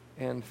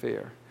and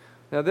fear.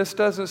 Now, this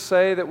doesn't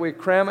say that we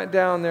cram it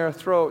down their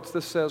throats.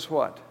 This says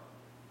what?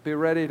 Be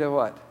ready to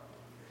what?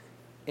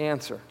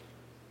 Answer.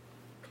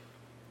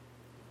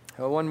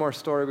 One more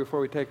story before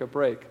we take a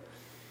break.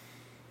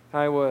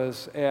 I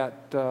was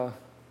at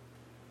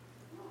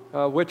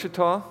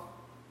Wichita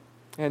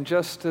and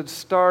just had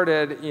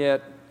started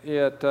at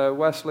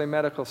Wesley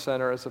Medical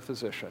Center as a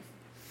physician.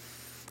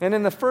 And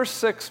in the first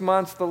 6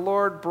 months, the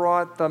Lord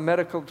brought the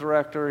medical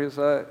director. He's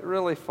a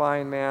really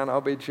fine man,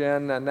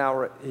 OB-GYN, and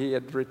now he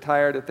had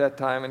retired at that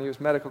time, and he was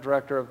medical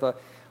director of the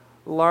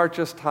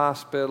largest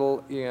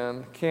hospital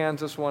in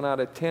Kansas. 1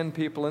 out of 10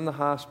 people in the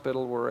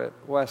hospital were at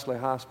Wesley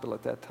Hospital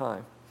at that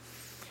time.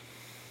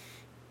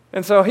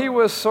 And so he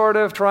was sort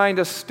of trying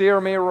to steer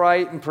me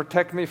right and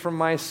protect me from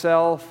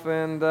myself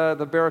and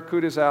the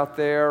barracudas out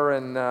there,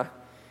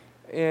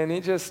 and he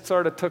just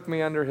sort of took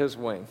me under his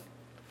wing.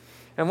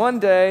 And one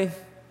day,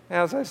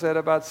 as I said,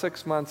 about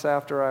 6 months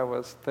after I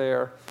was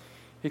there,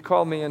 he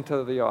called me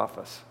into the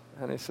office.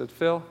 And he said,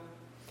 Phil,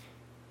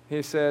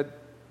 he said,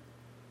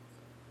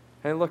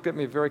 and he looked at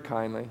me very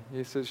kindly.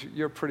 He says,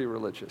 you're pretty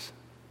religious,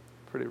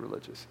 pretty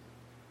religious.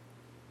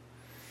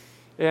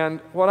 And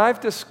what I've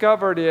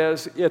discovered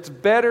is it's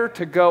better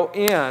to go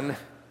in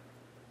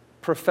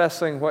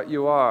professing what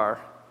you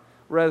are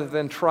rather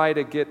than try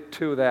to get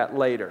to that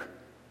later.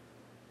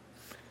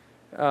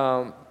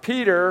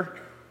 Peter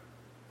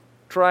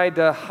tried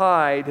to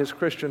hide his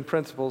Christian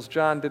principles.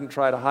 John didn't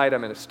try to hide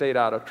them and stayed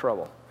out of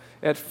trouble.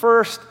 At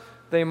first,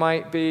 they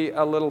might be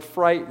a little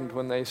frightened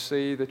when they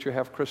see that you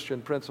have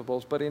Christian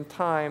principles, but in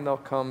time they'll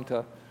come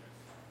to,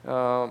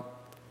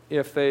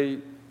 if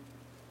they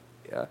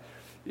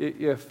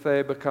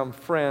become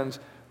friends,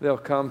 they'll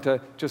come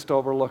to just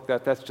overlook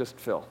that. That's just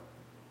Phil.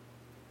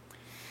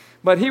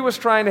 But he was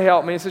trying to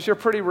help me. He says, you're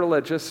pretty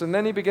religious. And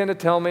then he began to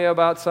tell me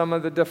about some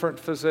of the different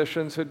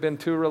physicians who'd been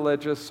too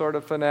religious, sort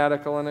of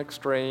fanatical and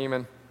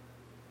extreme.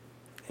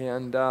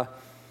 And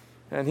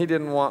he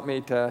didn't want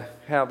me to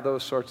have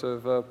those sorts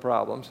of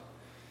problems.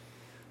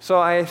 So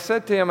I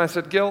said to him, I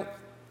said, Gil,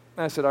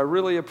 I said, I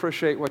really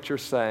appreciate what you're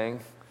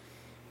saying.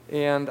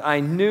 And I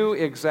knew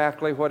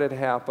exactly what had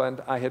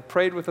happened. I had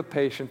prayed with a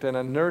patient, and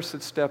a nurse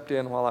had stepped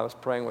in while I was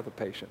praying with a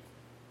patient.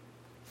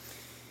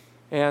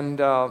 And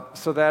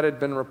so that had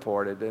been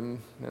reported,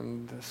 and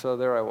so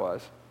there I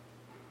was.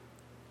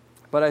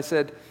 But I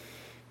said,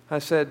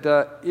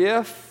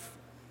 if,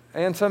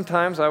 and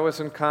sometimes I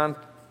was in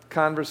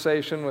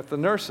conversation with the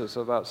nurses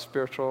about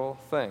spiritual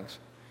things.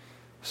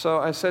 So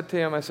I said to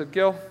him, I said,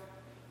 Gil,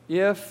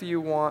 if you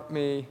want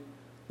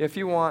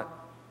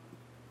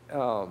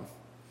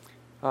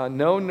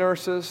no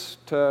nurses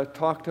to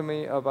talk to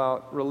me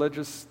about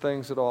religious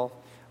things at all,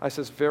 I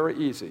says, very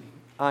easy.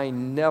 I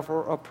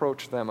never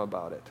approach them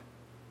about it.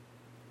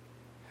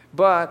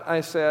 But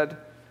I said,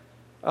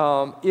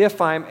 if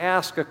I'm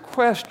asked a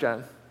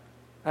question,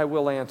 I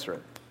will answer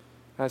it.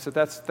 I said,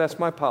 that's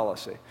my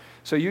policy.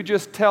 So you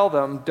just tell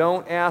them,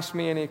 don't ask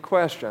me any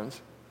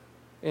questions,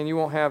 and you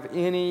won't have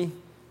any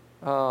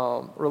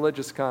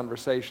religious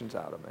conversations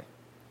out of me.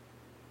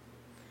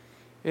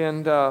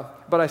 And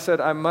but I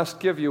said, I must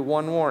give you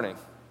one warning.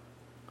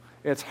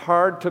 It's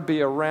hard to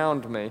be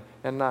around me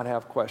and not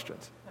have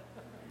questions.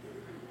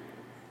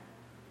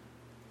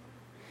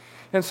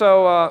 And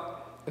so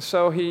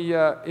he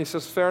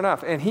says, fair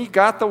enough. And he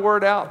got the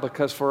word out,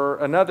 because for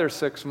another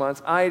 6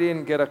 months, I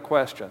didn't get a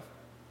question.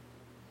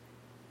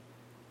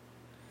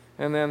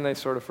 And then they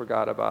sort of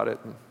forgot about it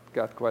and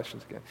got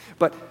questions again.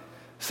 But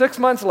 6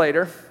 months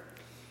later,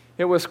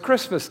 it was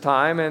Christmas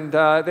time, and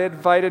they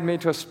invited me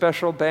to a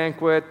special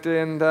banquet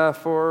and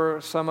for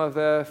some of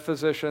the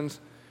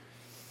physicians.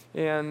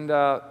 And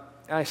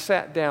I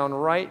sat down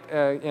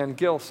and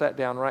Gil sat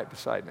down right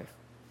beside me.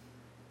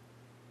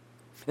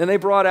 And they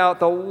brought out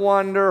the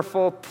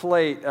wonderful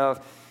plate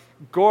of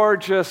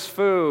gorgeous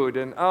food,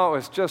 and it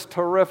was just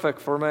terrific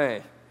for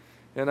me.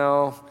 You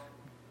know,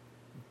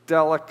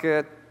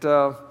 delicately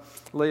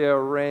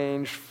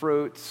arranged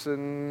fruits,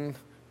 and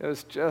it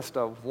was just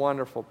a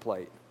wonderful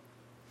plate.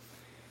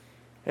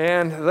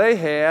 And they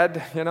had,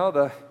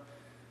 the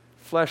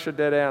flesh of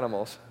dead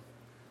animals.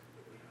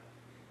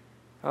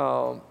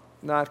 Oh,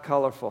 not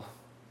colorful.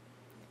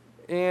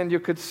 And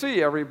you could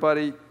see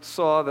everybody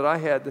saw that I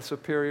had the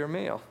superior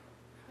meal.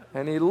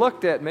 And he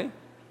looked at me,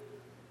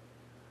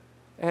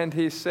 and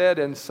he said,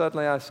 and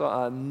suddenly I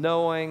saw a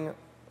knowing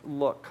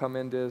look come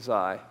into his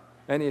eye.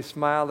 And he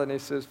smiled, and he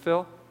says,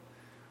 Phil,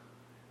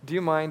 do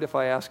you mind if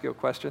I ask you a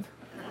question?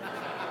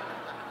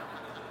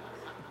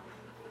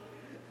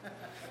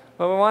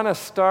 Well, we want to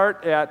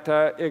start at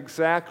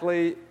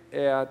exactly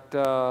at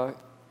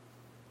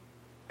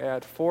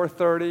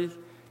 4:30,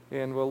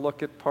 and we'll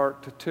look at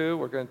part 2.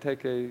 We're going to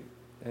take a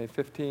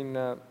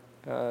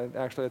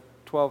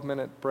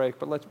 12-minute break,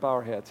 but let's bow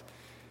our heads.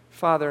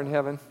 Father in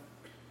heaven,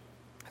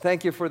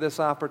 thank you for this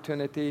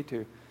opportunity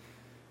to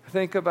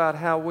think about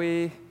how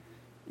we,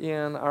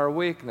 in our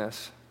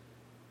weakness,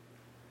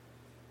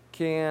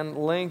 can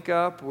link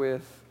up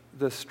with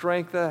the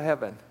strength of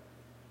heaven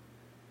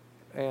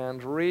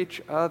and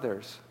reach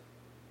others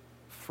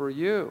for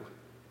you.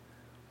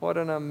 What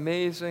an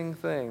amazing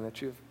thing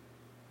that you've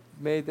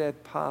made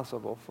that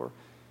possible for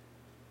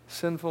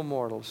sinful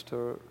mortals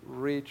to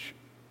reach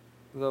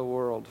the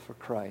world for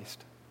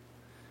Christ.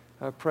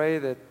 I pray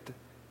that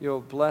you'll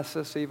bless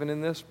us even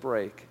in this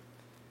break,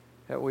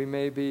 that we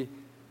may be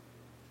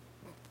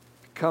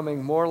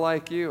becoming more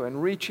like you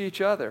and reach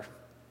each other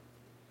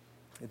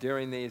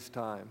during these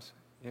times.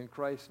 In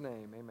Christ's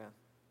name, amen.